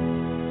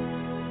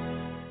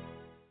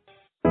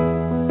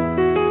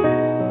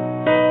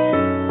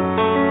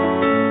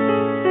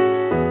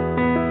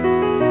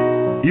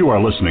 You are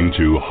listening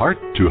to Heart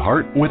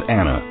with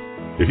Anna.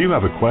 If you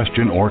have a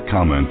question or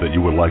comment that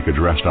you would like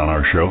addressed on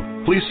our show,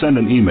 please send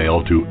an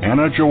email to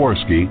Anna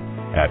Jaworski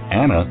at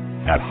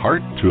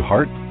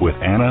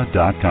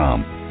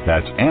anna@hearttoheartwithanna.com.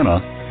 That's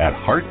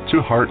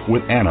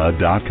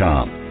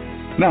Anna@hearttoheartwithanna.com.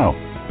 Now,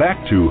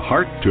 back to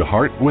Heart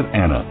with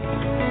Anna.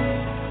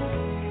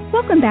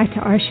 Welcome back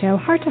to our show,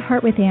 Heart to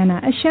Heart with Anna,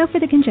 a show for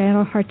the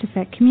congenital heart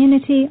defect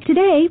community.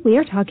 Today, we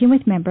are talking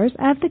with members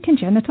of the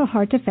congenital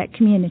heart defect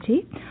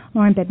community,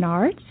 Lauren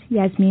Bednards,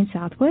 Yasmin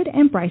Southwood,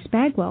 and Bryce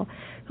Bagwell,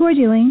 who are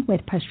dealing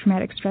with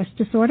post-traumatic stress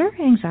disorder,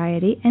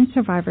 anxiety, and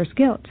survivor's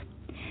guilt.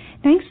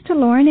 Thanks to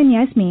Lauren and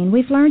Yasmin,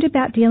 we've learned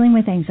about dealing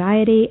with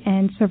anxiety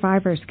and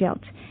survivor's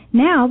guilt.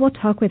 Now we'll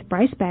talk with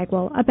Bryce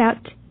Bagwell about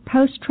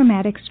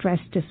post-traumatic stress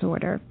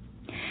disorder.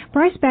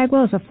 Bryce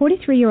Bagwell is a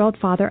 43-year-old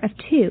father of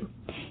two.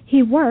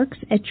 He works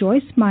at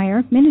Joyce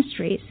Meyer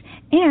Ministries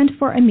and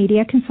for a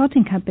media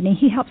consulting company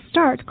he helped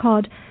start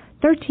called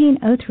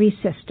 1303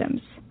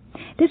 Systems.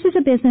 This is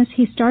a business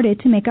he started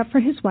to make up for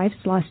his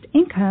wife's lost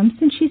income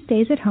since she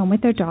stays at home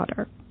with their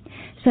daughter.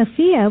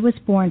 Sophia was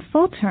born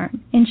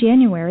full-term in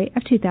January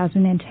of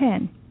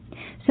 2010.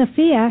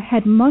 Sophia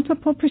had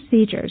multiple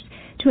procedures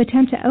to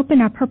attempt to open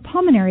up her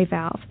pulmonary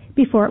valve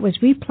before it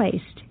was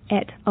replaced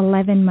at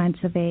 11 months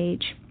of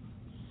age.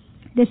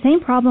 The same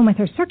problem with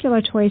her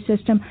circulatory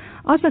system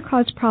also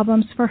caused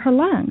problems for her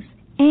lungs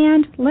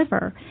and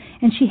liver,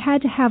 and she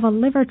had to have a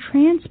liver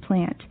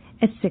transplant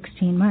at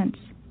 16 months.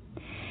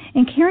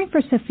 In caring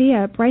for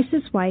Sophia,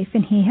 Bryce's wife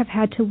and he have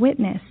had to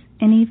witness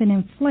and even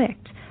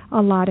inflict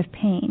a lot of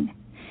pain.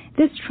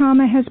 This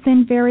trauma has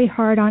been very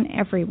hard on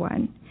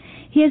everyone.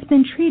 He has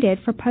been treated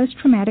for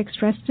post-traumatic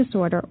stress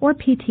disorder, or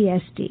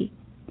PTSD.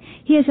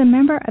 He is a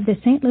member of the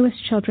St. Louis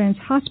Children's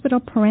Hospital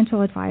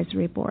Parental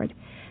Advisory Board.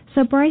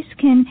 So, Bryce,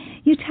 can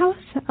you tell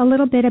us a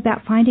little bit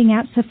about finding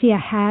out Sophia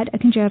had a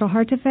congenital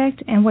heart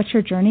defect and what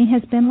your journey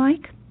has been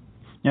like?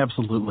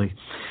 Absolutely.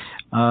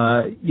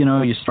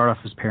 You start off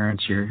as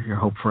parents, you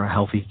hope for a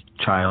healthy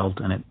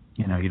child, and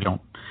you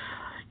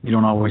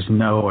don't always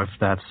know if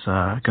that's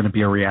going to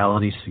be a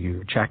reality. So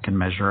you check and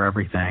measure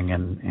everything,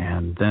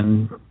 and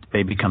then the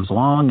baby comes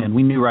along, and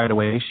we knew right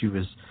away she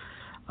was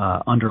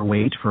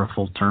underweight for a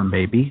full-term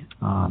baby.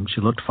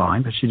 She looked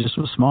fine, but she just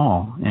was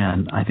small,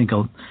 and I think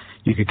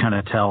you could kind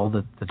of tell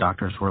that the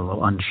doctors were a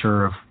little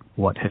unsure of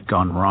what had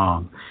gone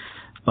wrong.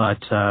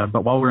 But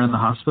while we were in the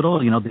hospital,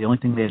 the only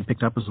thing they had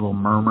picked up was a little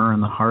murmur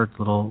in the heart,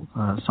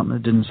 something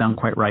that didn't sound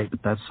quite right.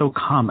 But that's so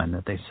common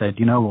that they said,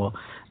 we'll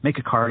make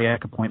a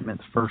cardiac appointment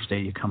the first day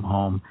you come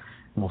home,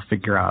 and we'll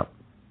figure out,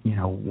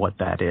 what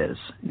that is.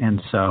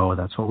 And so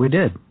that's what we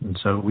did. And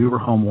so we were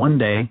home one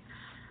day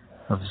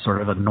of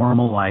sort of a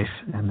normal life,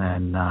 and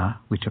then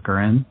we took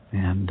her in,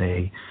 and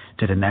they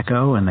did an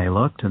echo, and they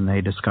looked, and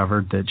they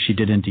discovered that she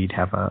did indeed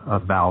have a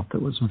valve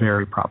that was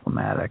very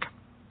problematic.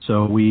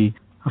 So we,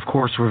 of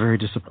course, were very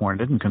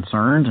disappointed and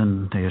concerned,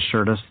 and they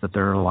assured us that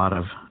there are a lot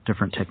of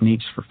different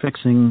techniques for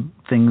fixing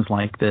things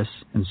like this.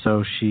 And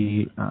so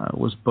she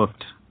was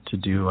booked to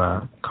do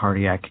a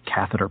cardiac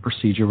catheter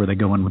procedure where they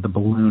go in with a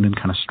balloon and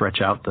kind of stretch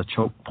out the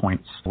choke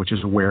points, which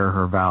is where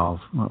her valve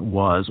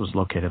was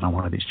located on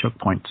one of these choke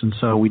points. And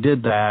so we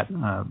did that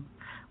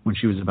when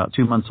she was about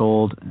 2 months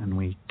old, and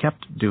we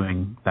kept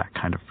doing that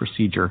kind of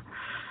procedure,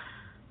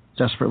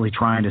 desperately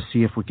trying to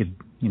see if we could,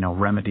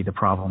 remedy the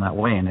problem that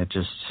way, and it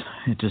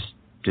just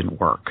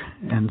didn't work.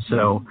 And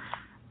so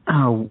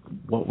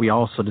what we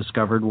also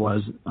discovered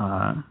was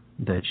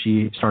that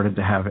she started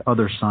to have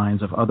other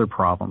signs of other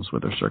problems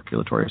with her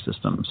circulatory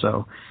system.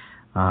 So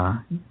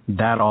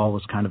that all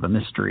was kind of a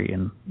mystery,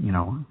 and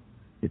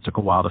it took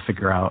a while to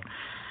figure out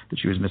that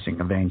she was missing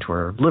a vein to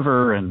her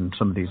liver and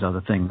some of these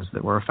other things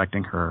that were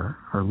affecting her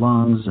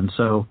lungs. And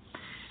so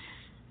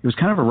it was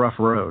kind of a rough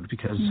road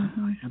because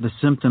the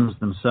symptoms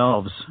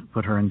themselves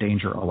put her in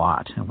danger a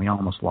lot, and we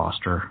almost lost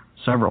her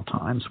several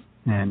times,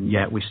 and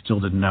yet we still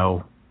didn't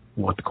know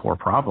what the core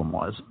problem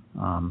was.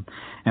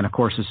 And of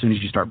course, as soon as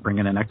you start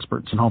bringing in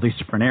experts in all these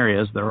different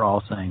areas, they're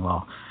all saying,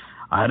 well,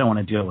 I don't want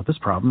to deal with this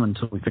problem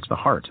until we fix the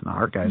heart. And the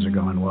heart guys are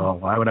going, well,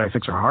 why would I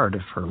fix her heart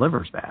if her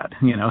liver's bad?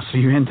 So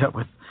you end up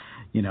with,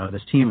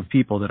 this team of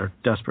people that are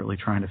desperately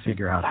trying to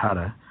figure out how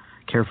to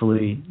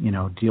carefully,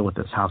 deal with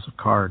this house of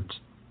cards.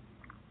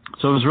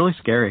 So it was really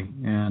scary,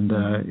 and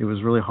it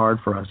was really hard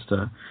for us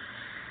to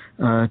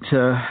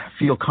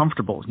feel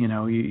comfortable.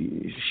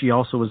 She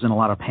also was in a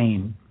lot of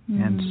pain.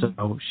 And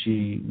so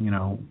she,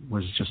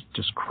 was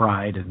just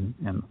cried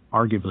and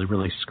arguably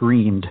really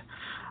screamed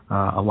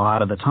a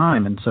lot of the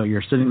time. And so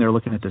you're sitting there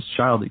looking at this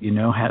child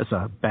that has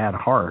a bad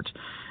heart,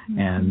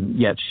 and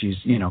yet she's,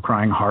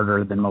 crying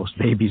harder than most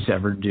babies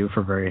ever do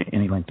for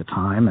any length of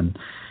time. And,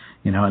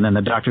 and then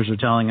the doctors are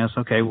telling us,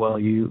 okay, well,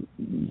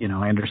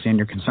 I understand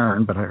your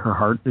concern, but her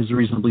heart is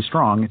reasonably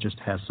strong. It just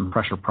has some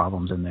pressure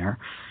problems in there.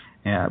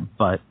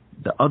 But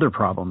the other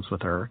problems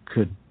with her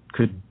could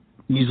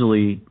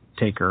easily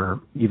take her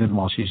even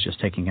while she's just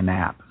taking a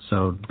nap.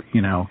 So,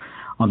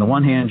 on the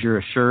one hand, you're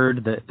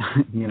assured that,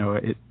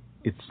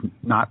 it's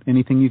not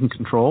anything you can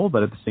control,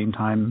 but at the same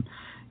time,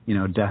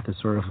 death is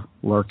sort of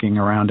lurking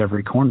around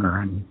every corner.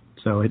 And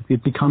so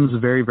it becomes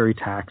very, very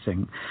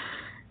taxing.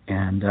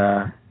 And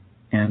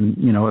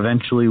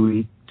eventually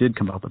we did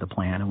come up with a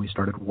plan, and we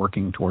started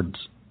working towards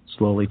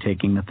slowly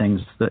taking the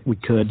things that we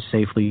could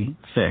safely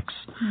fix.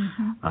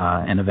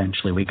 And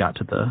eventually we got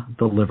to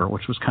the liver,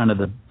 which was kind of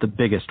the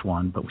biggest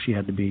one, but she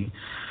had to be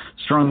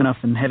strong enough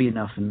and heavy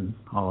enough and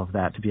all of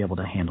that to be able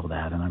to handle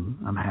that. And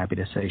I'm happy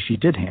to say she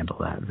did handle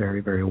that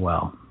very, very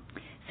well.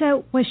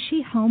 So was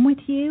she home with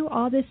you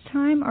all this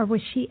time, or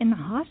was she in the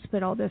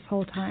hospital this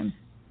whole time?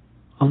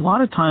 A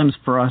lot of times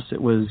for us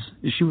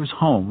she was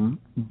home,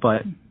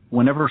 but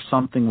whenever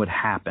something would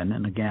happen,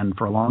 and again,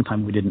 for a long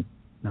time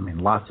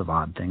lots of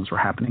odd things were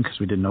happening because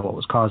we didn't know what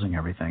was causing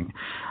everything.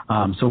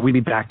 So we'd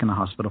be back in the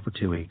hospital for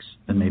 2 weeks,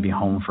 then maybe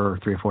home for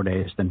 3 or 4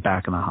 days, then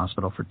back in the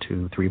hospital for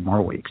 2-3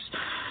 more weeks.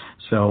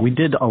 So we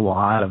did a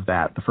lot of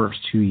that the first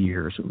 2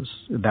 years.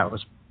 That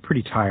was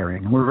pretty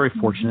tiring. And we're very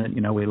fortunate.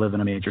 We live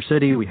in a major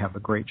city. We have a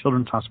great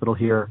children's hospital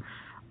here.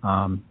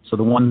 So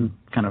the one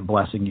kind of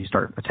blessing you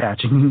start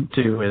attaching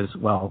to is,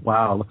 well,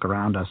 wow, look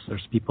around us.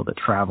 There's people that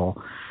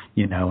travel,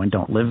 and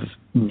don't live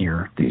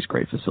near these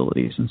great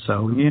facilities. And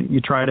so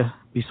you try to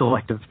be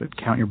selective, but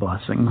count your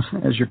blessings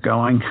as you're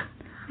going.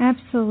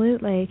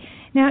 Absolutely.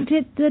 Now,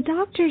 did the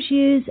doctors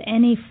use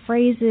any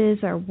phrases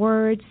or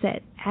words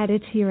that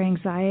added to your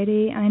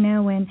anxiety? I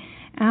know when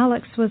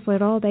Alex was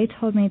little, they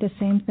told me the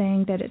same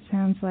thing that it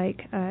sounds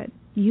like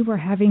you were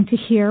having to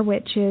hear,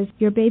 which is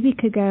your baby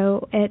could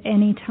go at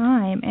any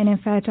time. And in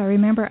fact, I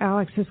remember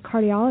Alex's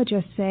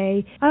cardiologist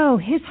say, oh,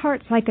 his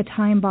heart's like a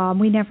time bomb.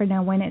 We never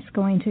know when it's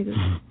going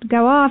to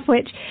go off,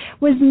 which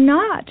was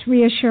not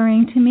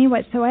reassuring to me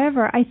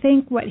whatsoever. I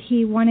think what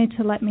he wanted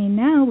to let me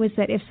know was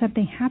that if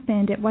something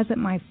happened, it wasn't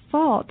my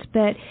fault.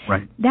 But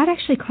right. That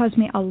actually caused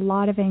me a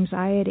lot of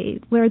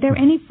anxiety. Were there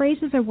any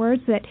phrases or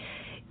words that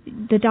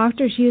the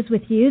doctors used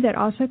with you that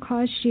also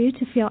caused you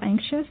to feel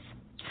anxious?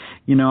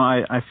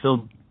 I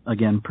feel,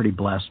 again, pretty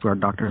blessed. Our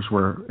doctors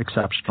were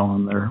exceptional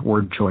in their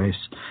word choice.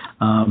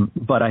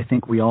 But I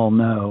think we all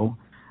know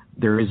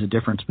there is a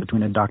difference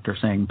between a doctor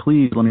saying,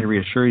 please, let me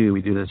reassure you,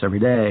 we do this every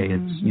day.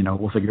 It's,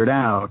 we'll figure it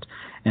out.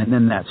 And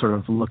then that sort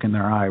of look in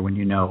their eye when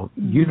you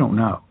don't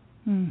know.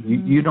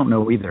 You don't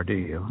know either, do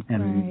you?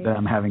 And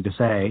them having to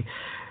say,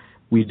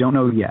 we don't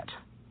know yet.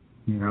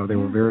 They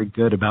were very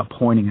good about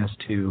pointing us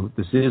to,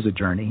 this is a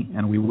journey,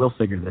 and we will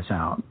figure this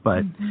out.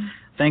 But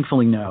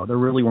thankfully, no, there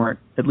really weren't,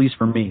 at least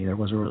for me, there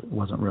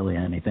wasn't really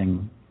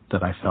anything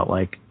that I felt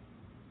like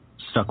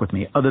stuck with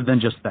me, other than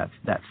just that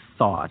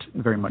thought,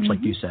 very much like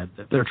you said,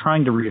 that they're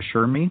trying to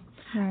reassure me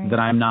that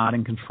I'm not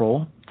in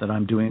control, that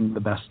I'm doing the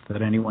best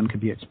that anyone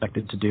could be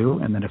expected to do,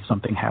 and that if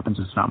something happens,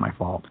 it's not my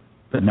fault.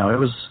 But no, it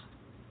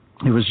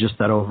was just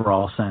that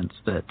overall sense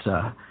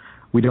that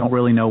we don't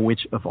really know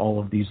which of all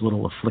of these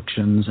little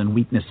afflictions and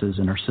weaknesses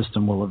in our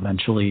system will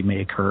eventually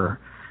make her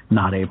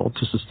not able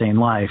to sustain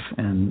life,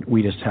 and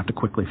we just have to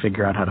quickly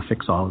figure out how to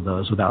fix all of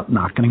those without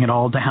knocking it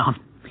all down.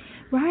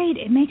 Right.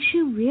 It makes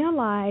you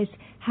realize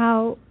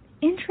how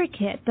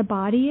intricate the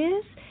body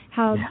is,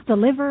 how the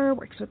liver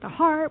works with the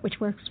heart, which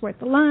works with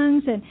the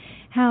lungs, and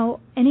how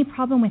any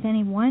problem with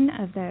any one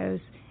of those,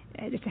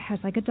 it has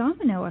like a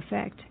domino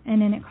effect,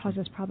 and then it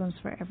causes problems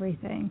for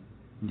everything.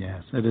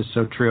 Yes, it is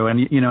so true.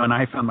 And, and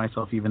I found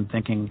myself even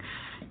thinking,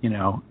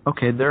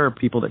 okay, there are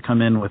people that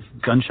come in with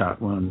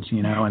gunshot wounds,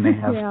 and they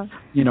have,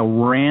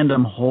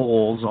 random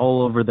holes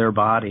all over their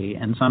body,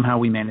 and somehow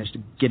we manage to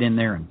get in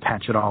there and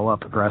patch it all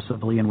up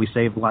aggressively, and we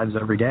save lives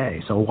every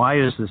day. So why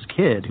is this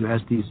kid who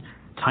has these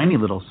tiny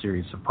little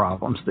series of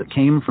problems that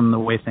came from the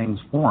way things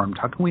formed,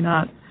 how can we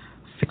not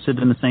fix it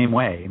in the same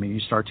way? I mean, you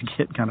start to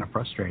get kind of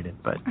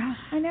frustrated, but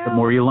the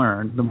more you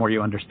learn, the more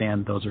you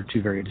understand those are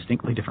two very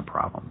distinctly different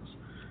problems.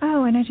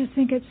 Oh, and I just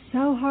think it's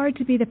so hard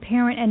to be the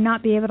parent and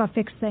not be able to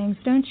fix things,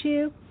 don't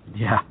you?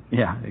 Yeah,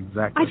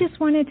 exactly. I just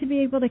wanted to be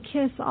able to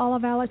kiss all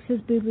of Alex's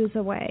boo-boos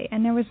away,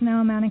 and there was no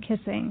amount of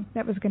kissing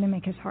that was going to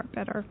make his heart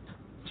better.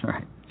 That's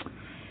right.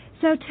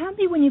 So tell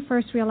me when you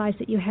first realized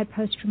that you had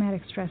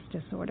post-traumatic stress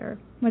disorder.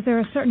 Was there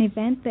a certain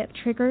event that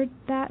triggered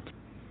that?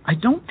 I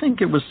don't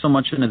think it was so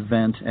much an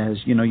event as,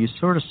 you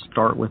sort of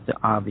start with the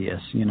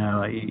obvious.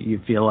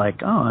 You feel like,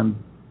 oh,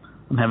 I'm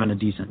having a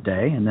decent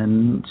day, and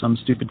then some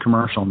stupid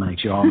commercial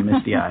makes you all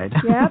misty-eyed.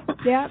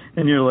 Yep.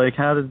 And you're like,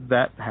 how did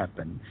that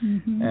happen?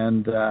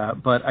 And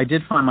but I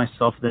did find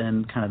myself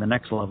then kind of the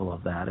next level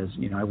of that is,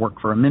 I work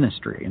for a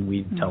ministry, and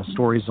we tell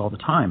stories all the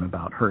time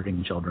about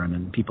hurting children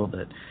and people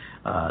that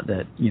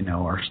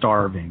are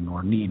starving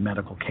or need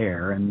medical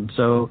care. And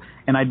so,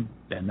 and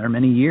I'd been there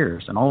many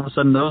years, and all of a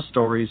sudden those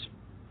stories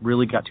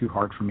really got too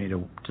hard for me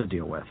to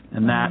deal with.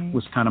 And that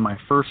was kind of my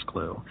first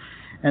clue.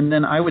 And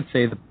then I would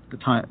say the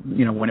time,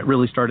 when it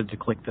really started to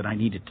click that I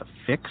needed to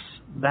fix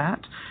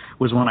that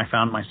was when I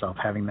found myself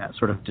having that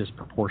sort of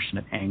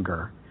disproportionate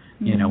anger,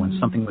 when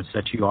something would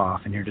set you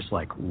off and you're just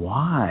like,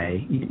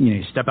 why?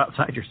 You step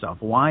outside yourself.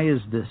 Why is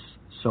this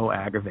so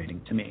aggravating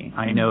to me?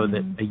 I know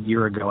that a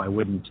year ago I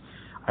would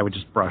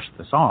just brush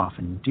this off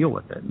and deal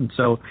with it. And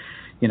so,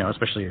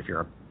 especially if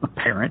you're a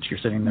parent, you're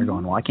sitting there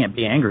going, well, I can't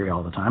be angry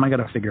all the time. I got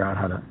to figure out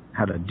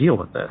how to deal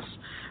with this.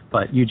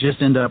 But you just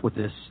end up with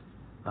this,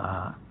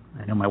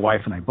 I know my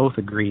wife and I both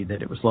agreed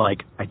that it was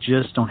like, I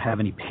just don't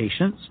have any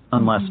patience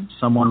unless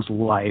someone's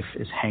life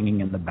is hanging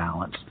in the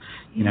balance.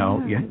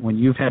 When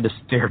you've had to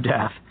stare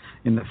death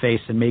in the face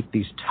and make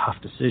these tough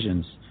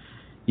decisions,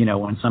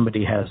 when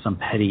somebody has some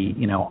petty,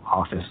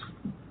 office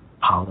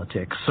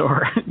politics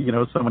or,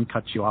 someone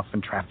cuts you off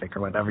in traffic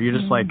or whatever, you're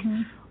just like,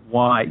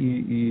 why,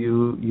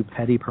 you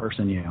petty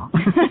person,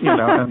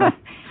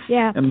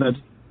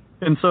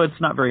 And so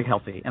it's not very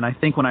healthy. And I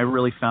think when I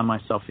really found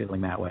myself feeling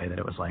that way, that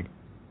it was like,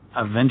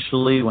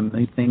 eventually, when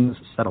things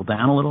settle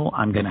down a little,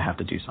 I'm going to have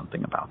to do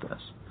something about this.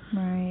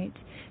 Right.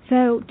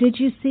 So did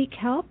you seek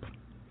help?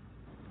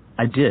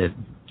 I did.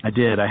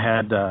 I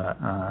had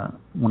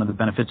one of the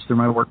benefits through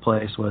my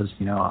workplace was,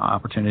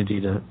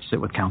 opportunity to sit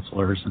with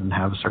counselors and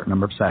have a certain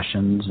number of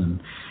sessions.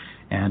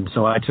 And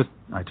so I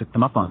took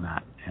them up on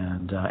that.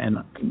 And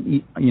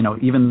you know,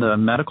 even the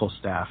medical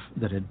staff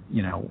that had,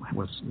 you know,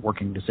 was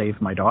working to save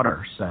my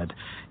daughter said,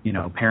 you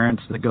know,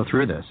 parents that go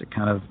through this, it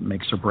kind of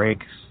makes or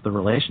breaks the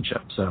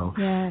relationship. So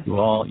yes. you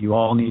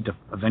all need to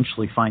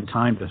eventually find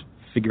time to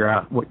figure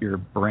out what your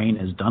brain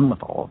has done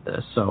with all of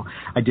this. So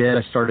I did.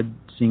 I started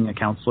seeing a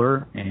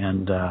counselor,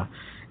 and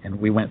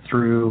we went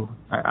through.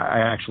 I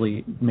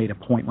actually made a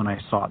point when I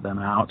sought them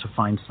out to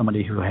find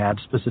somebody who had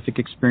specific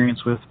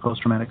experience with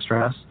post-traumatic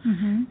stress,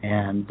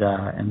 and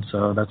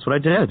so that's what I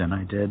did. And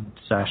I did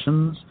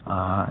sessions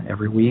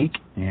every week,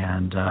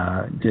 and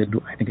did,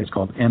 I think it's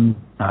called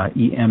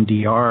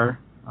EMDR,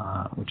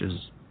 which is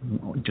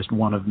just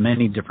one of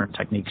many different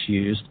techniques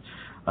used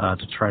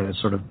to try to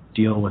sort of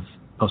deal with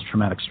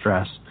post-traumatic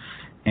stress.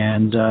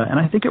 And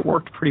I think it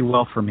worked pretty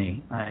well for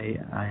me.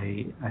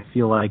 I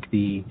feel like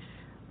the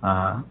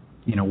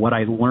you know, what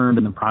I learned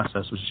in the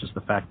process was just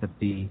the fact that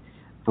the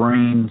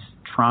brain's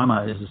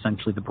trauma is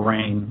essentially the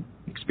brain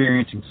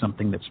experiencing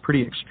something that's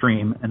pretty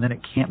extreme, and then it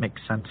can't make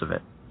sense of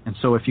it. And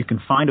so if you can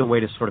find a way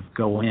to sort of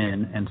go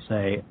in and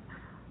say,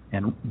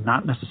 and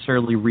not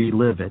necessarily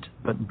relive it,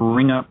 but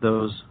bring up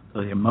the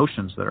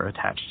emotions that are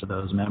attached to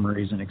those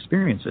memories and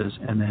experiences,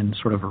 and then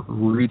sort of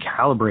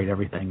recalibrate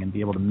everything and be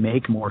able to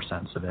make more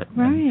sense of it,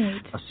 right,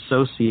 and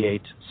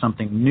associate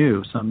something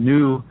new,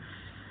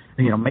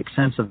 you know, make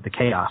sense of the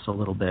chaos a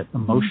little bit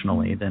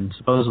emotionally, then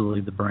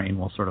supposedly the brain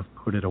will sort of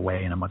put it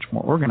away in a much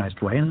more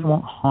organized way, and it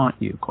won't haunt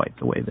you quite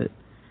the way that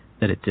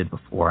it did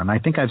before. And I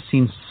think I've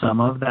seen some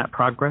of that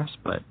progress,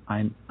 but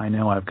I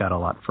know I've got a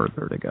lot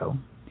further to go.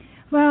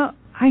 Well,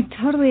 I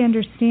totally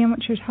understand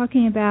what you're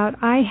talking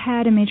about. I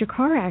had a major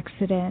car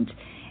accident,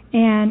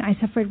 and I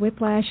suffered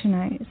whiplash, and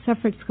I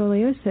suffered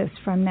scoliosis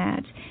from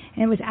that.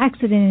 And it was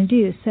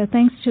accident-induced. So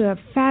thanks to a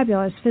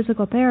fabulous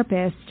physical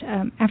therapist,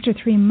 after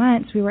 3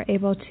 months, we were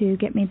able to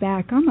get me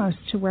back almost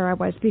to where I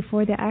was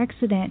before the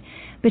accident.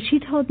 But she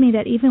told me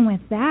that even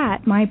with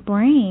that, my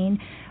brain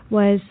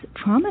was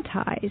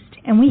traumatized,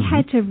 and we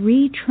had to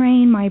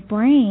retrain my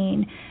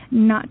brain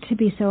not to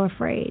be so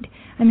afraid.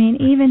 I mean,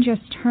 even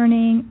just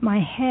turning my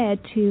head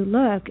to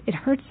look, it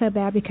hurts so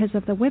bad because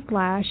of the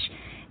whiplash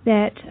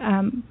that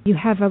you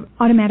have an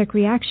automatic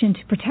reaction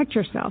to protect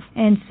yourself.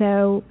 And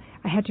so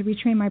I had to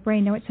retrain my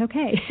brain. No, it's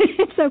okay.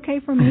 It's okay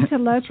for me to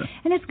look.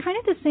 And it's kind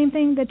of the same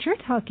thing that you're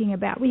talking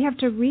about. We have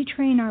to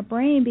retrain our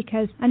brain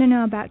because, I don't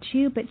know about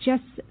you, but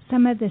just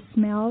some of the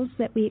smells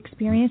that we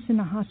experience in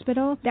the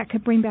hospital, that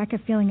could bring back a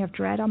feeling of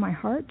dread on my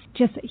heart.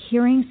 Just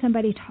hearing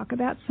somebody talk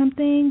about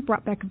something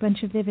brought back a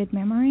bunch of vivid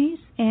memories.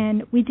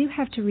 And we do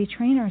have to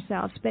retrain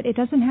ourselves, but it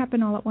doesn't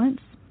happen all at once.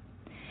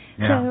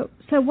 Yeah.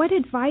 So what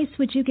advice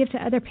would you give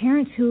to other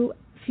parents who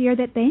fear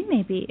that they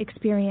may be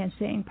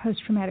experiencing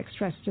post-traumatic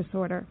stress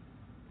disorder?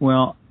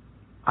 Well,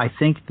 I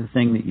think the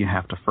thing that you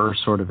have to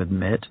first sort of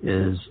admit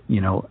is,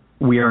 you know,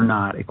 we are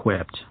not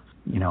equipped,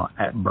 you know,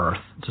 at birth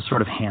to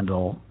sort of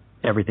handle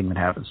everything that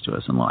happens to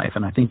us in life.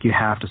 And I think you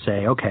have to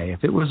say, okay,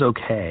 if it was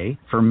okay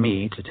for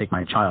me to take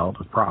my child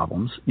with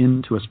problems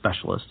into a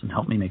specialist and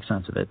help me make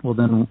sense of it, well,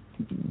 then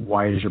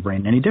why is your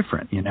brain any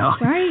different, you know?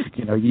 Right.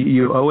 You know,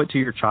 you owe it to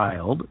your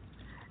child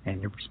and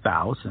your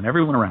spouse and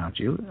everyone around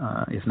you,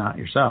 if not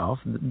yourself,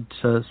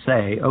 to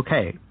say,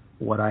 okay,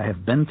 what I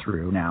have been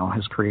through now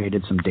has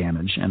created some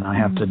damage, and I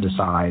have to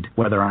decide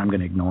whether I'm going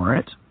to ignore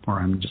it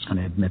or I'm just going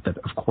to admit that,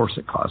 of course,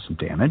 it caused some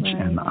damage,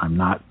 and I'm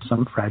not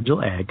some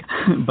fragile egg,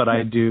 but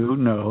I do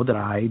know that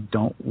I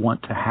don't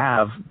want to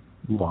have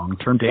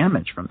long-term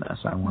damage from this.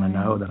 I want to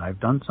know that I've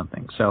done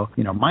something. So,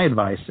 you know, my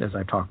advice as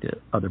I talk to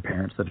other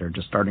parents that are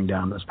just starting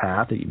down this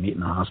path that you meet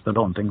in the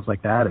hospital and things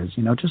like that is,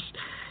 you know, just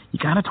you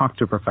got to talk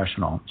to a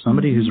professional,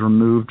 somebody who's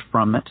removed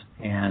from it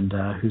and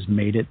who's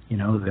made it, you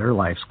know, their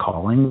life's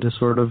calling to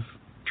sort of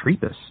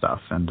treat this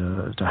stuff and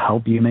to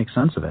help you make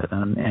sense of it.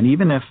 And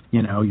even if,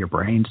 you know, your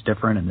brain's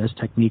different and this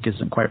technique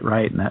isn't quite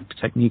right and that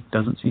technique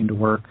doesn't seem to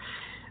work,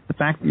 the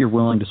fact that you're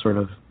willing to sort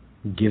of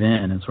give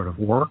in and sort of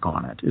work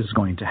on it is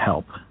going to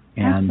help.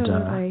 And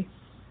Absolutely.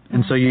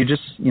 And so you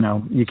just, you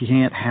know, you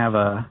can't have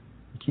a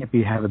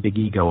big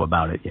ego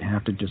about it. You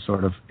have to just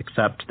sort of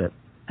accept that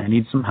I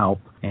need some help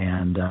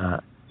and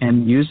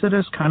use it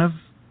as kind of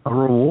a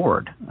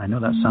reward. I know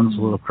that sounds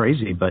a little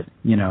crazy, but,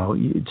 you know,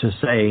 to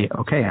say,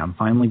 okay, I'm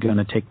finally going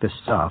to take this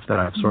stuff that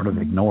I've sort of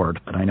ignored,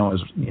 but I know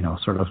is, you know,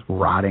 sort of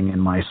rotting in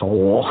my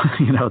soul,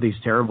 you know, these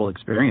terrible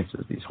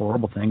experiences, these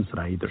horrible things that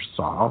I either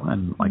saw,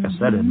 and like I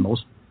said, in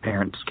most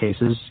parents'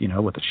 cases, you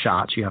know, with the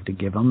shots you have to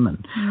give them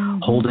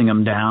and holding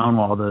them down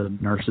while the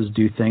nurses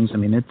do things. I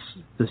mean,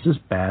 this is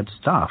bad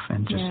stuff.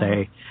 And just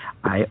say,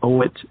 I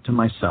owe it to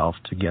myself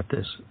to get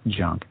this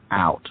junk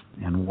out.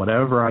 And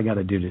whatever I got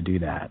to do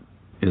that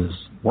is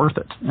worth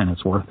it. And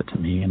it's worth it to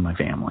me and my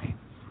family.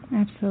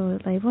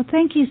 Absolutely. Well,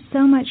 thank you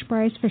so much,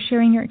 Bryce, for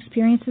sharing your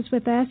experiences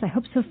with us. I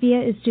hope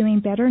Sophia is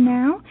doing better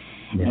now.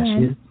 Yes,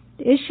 she is.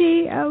 Is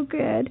she? Oh,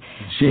 good.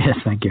 She is,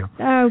 thank you.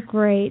 Oh,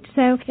 great.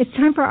 So it's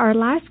time for our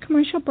last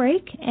commercial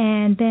break,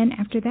 and then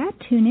after that,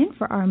 tune in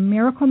for our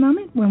miracle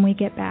moment when we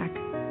get back.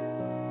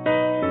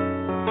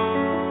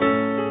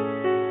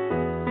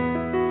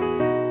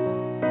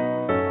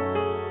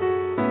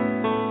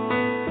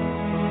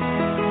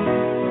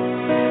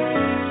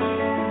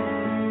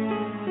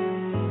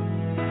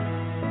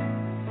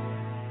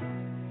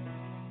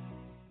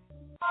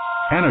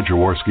 Anna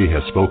Jaworski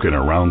has spoken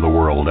around the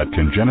world at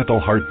congenital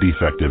heart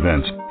defect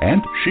events,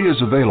 and she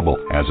is available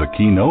as a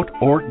keynote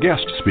or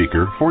guest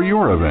speaker for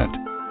your event.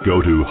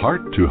 Go to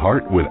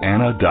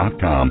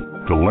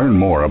hearttoheartwithanna.com to learn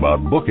more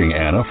about booking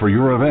Anna for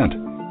your event.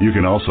 You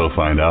can also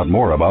find out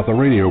more about the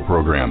radio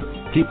program,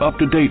 keep up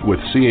to date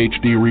with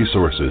CHD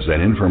resources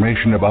and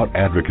information about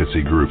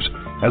advocacy groups,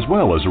 as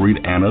well as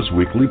read Anna's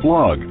weekly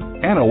blog.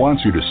 Anna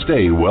wants you to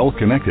stay well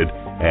connected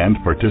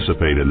and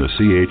participate in the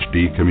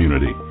CHD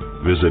community.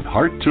 Visit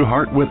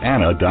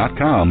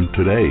hearttoheartwithanna.com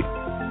today.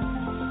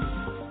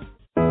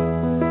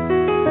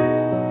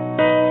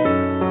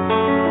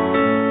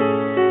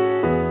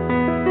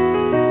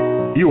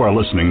 You are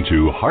listening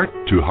to Heart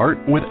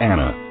with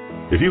Anna.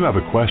 If you have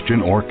a question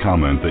or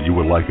comment that you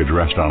would like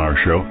addressed on our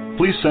show,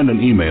 please send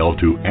an email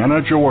to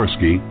Anna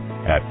Jaworski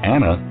at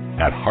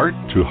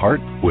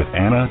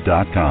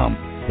anna@hearttoheartwithanna.com.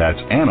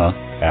 That's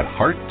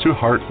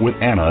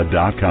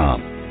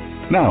Anna@hearttoheartwithanna.com.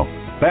 Now,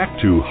 back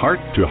to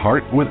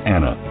Heart with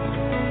Anna.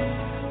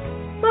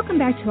 Welcome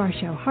back to our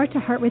show, Heart to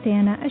Heart with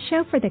Anna, a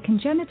show for the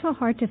congenital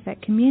heart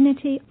defect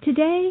community.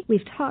 Today,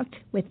 we've talked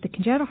with the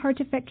congenital heart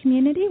defect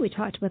community. We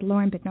talked with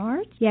Lauren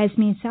Bernard,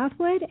 Yasmin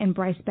Southwood, and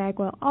Bryce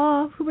Bagwell,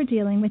 all who were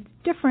dealing with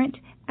different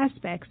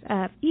aspects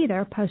of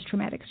either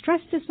post-traumatic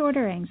stress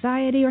disorder,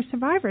 anxiety, or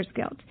survivor's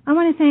guilt. I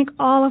want to thank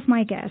all of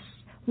my guests,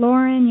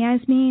 Lauren,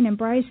 Yasmin, and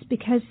Bryce,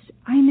 because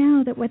I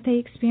know that what they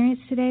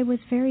experienced today was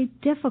very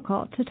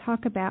difficult to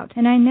talk about,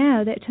 and I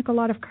know that it took a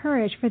lot of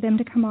courage for them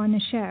to come on the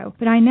show.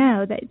 But I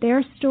know that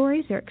their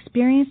stories, their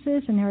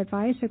experiences, and their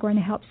advice are going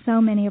to help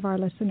so many of our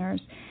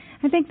listeners.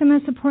 I think the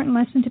most important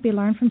lesson to be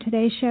learned from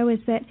today's show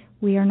is that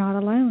we are not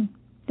alone.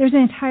 There's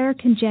an entire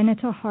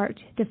congenital heart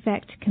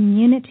defect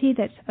community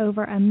that's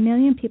over 1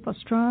 million people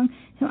strong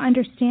who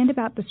understand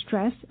about the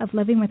stress of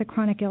living with a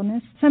chronic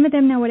illness. Some of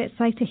them know what it's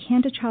like to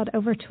hand a child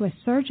over to a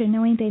surgeon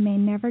knowing they may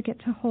never get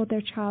to hold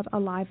their child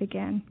alive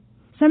again.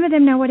 Some of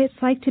them know what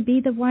it's like to be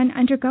the one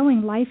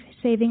undergoing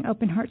life-saving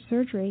open-heart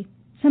surgery.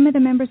 Some of the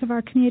members of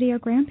our community are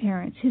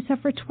grandparents who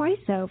suffer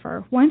twice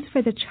over, once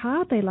for the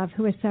child they love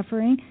who is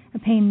suffering, a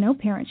pain no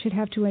parent should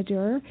have to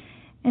endure,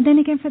 and then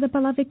again for the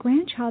beloved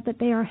grandchild that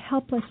they are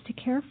helpless to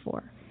care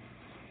for.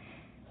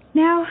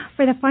 Now,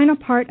 for the final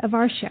part of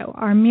our show,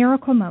 our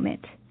miracle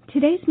moment.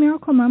 Today's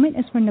miracle moment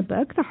is from the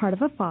book, The Heart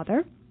of a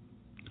Father,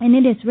 and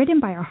it is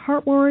written by a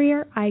heart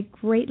warrior I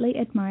greatly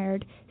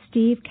admired,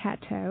 Steve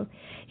Cato.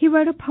 He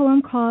wrote a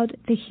poem called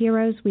The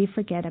Heroes We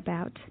Forget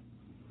About.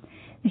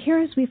 The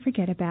Heroes We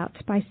Forget About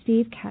by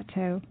Steve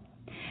Cato.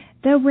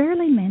 Though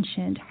rarely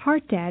mentioned,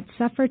 heart dads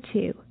suffer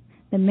too.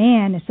 The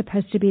man is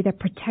supposed to be the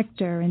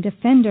protector and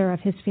defender of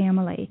his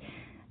family.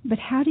 But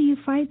how do you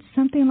fight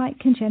something like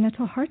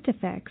congenital heart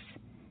defects?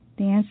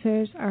 The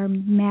answers are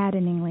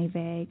maddeningly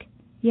vague.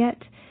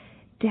 Yet,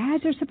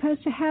 dads are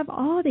supposed to have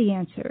all the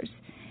answers.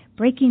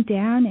 Breaking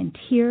down in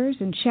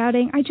tears and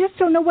shouting, "I just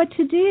don't know what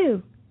to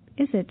do,"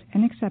 isn't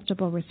an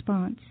acceptable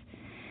response.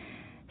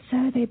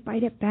 So they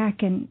bite it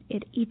back and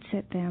it eats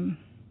at them.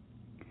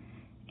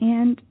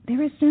 And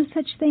there is no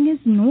such thing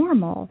as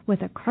normal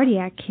with a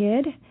cardiac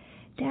kid.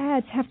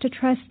 Dads have to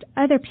trust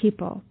other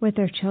people with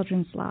their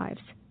children's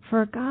lives.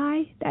 For a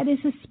guy, that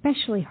is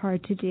especially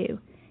hard to do.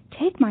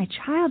 Take my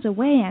child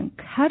away and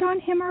cut on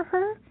him or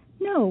her?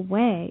 No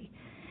way.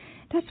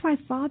 That's why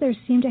fathers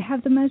seem to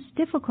have the most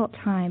difficult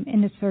time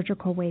in the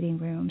surgical waiting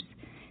rooms.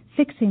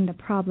 Fixing the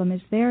problem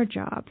is their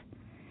job.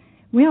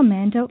 Real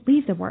men don't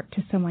leave the work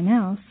to someone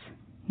else.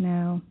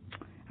 No.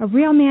 A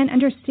real man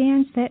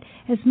understands that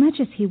as much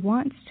as he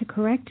wants to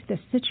correct the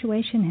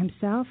situation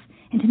himself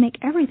and to make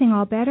everything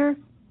all better,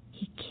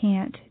 he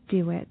can't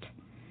do it.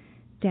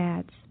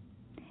 Dads,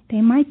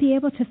 they might be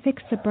able to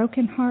fix the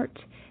broken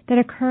heart that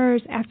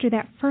occurs after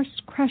that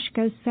first crush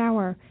goes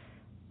sour,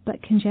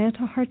 but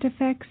congenital heart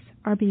defects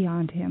are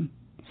beyond him.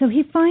 So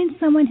he finds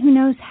someone who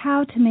knows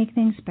how to make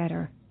things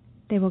better.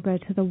 They will go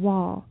to the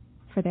wall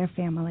for their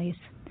families.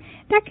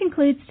 That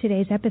concludes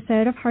today's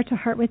episode of Heart to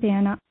Heart with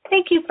Anna.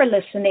 Thank you for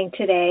listening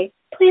today.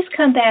 Please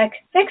come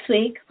back next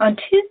week on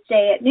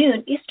Tuesday at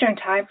noon Eastern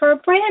Time for a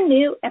brand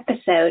new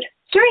episode.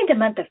 During the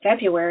month of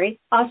February,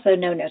 also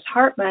known as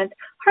Heart Month,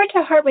 Heart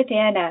to Heart with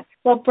Anna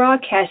will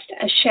broadcast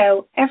a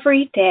show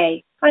every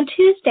day. On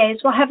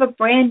Tuesdays, we'll have a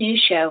brand new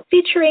show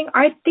featuring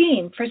our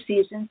theme for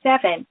Season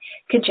 7,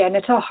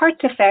 Congenital Heart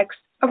Defects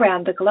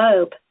Around the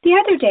Globe. The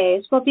other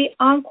days will be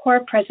encore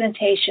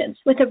presentations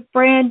with a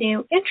brand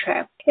new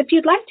intro. If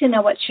you'd like to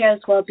know what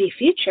shows will be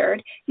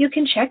featured, you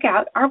can check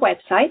out our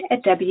website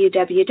at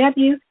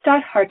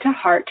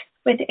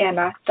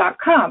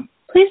www.hearttoheartwithanna.com.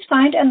 Please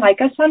find and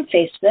like us on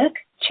Facebook.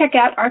 Check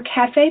out our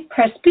Cafe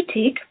Press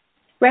Boutique.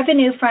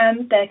 Revenue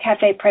from the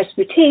Cafe Press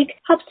Boutique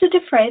helps to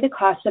defray the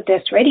cost of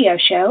this radio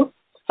show.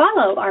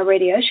 Follow our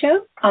radio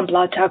show on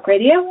Blog Talk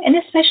Radio and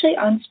especially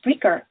on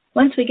Spreaker.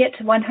 Once we get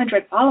to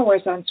 100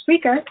 followers on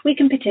Spreaker, we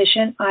can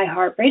petition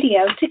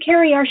iHeartRadio to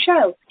carry our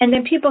show, and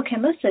then people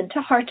can listen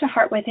to Heart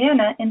with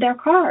Anna in their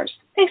cars.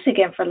 Thanks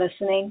again for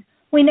listening.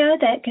 We know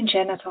that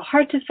congenital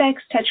heart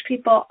defects touch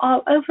people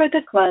all over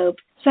the globe.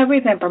 So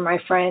remember, my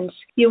friends,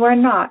 you are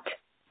not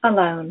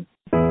alone.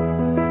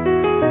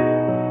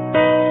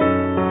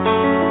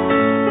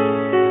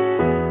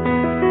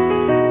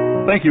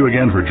 Thank you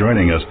again for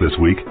joining us this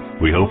week.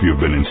 We hope you've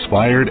been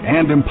inspired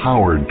and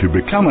empowered to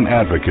become an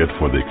advocate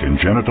for the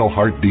congenital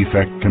heart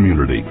defect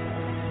community.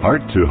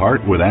 Heart to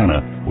Heart with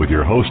Anna, with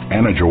your host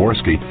Anna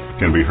Jaworski,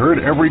 can be heard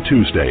every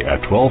Tuesday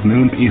at 12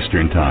 noon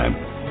Eastern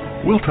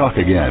Time. We'll talk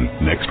again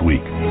next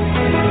week.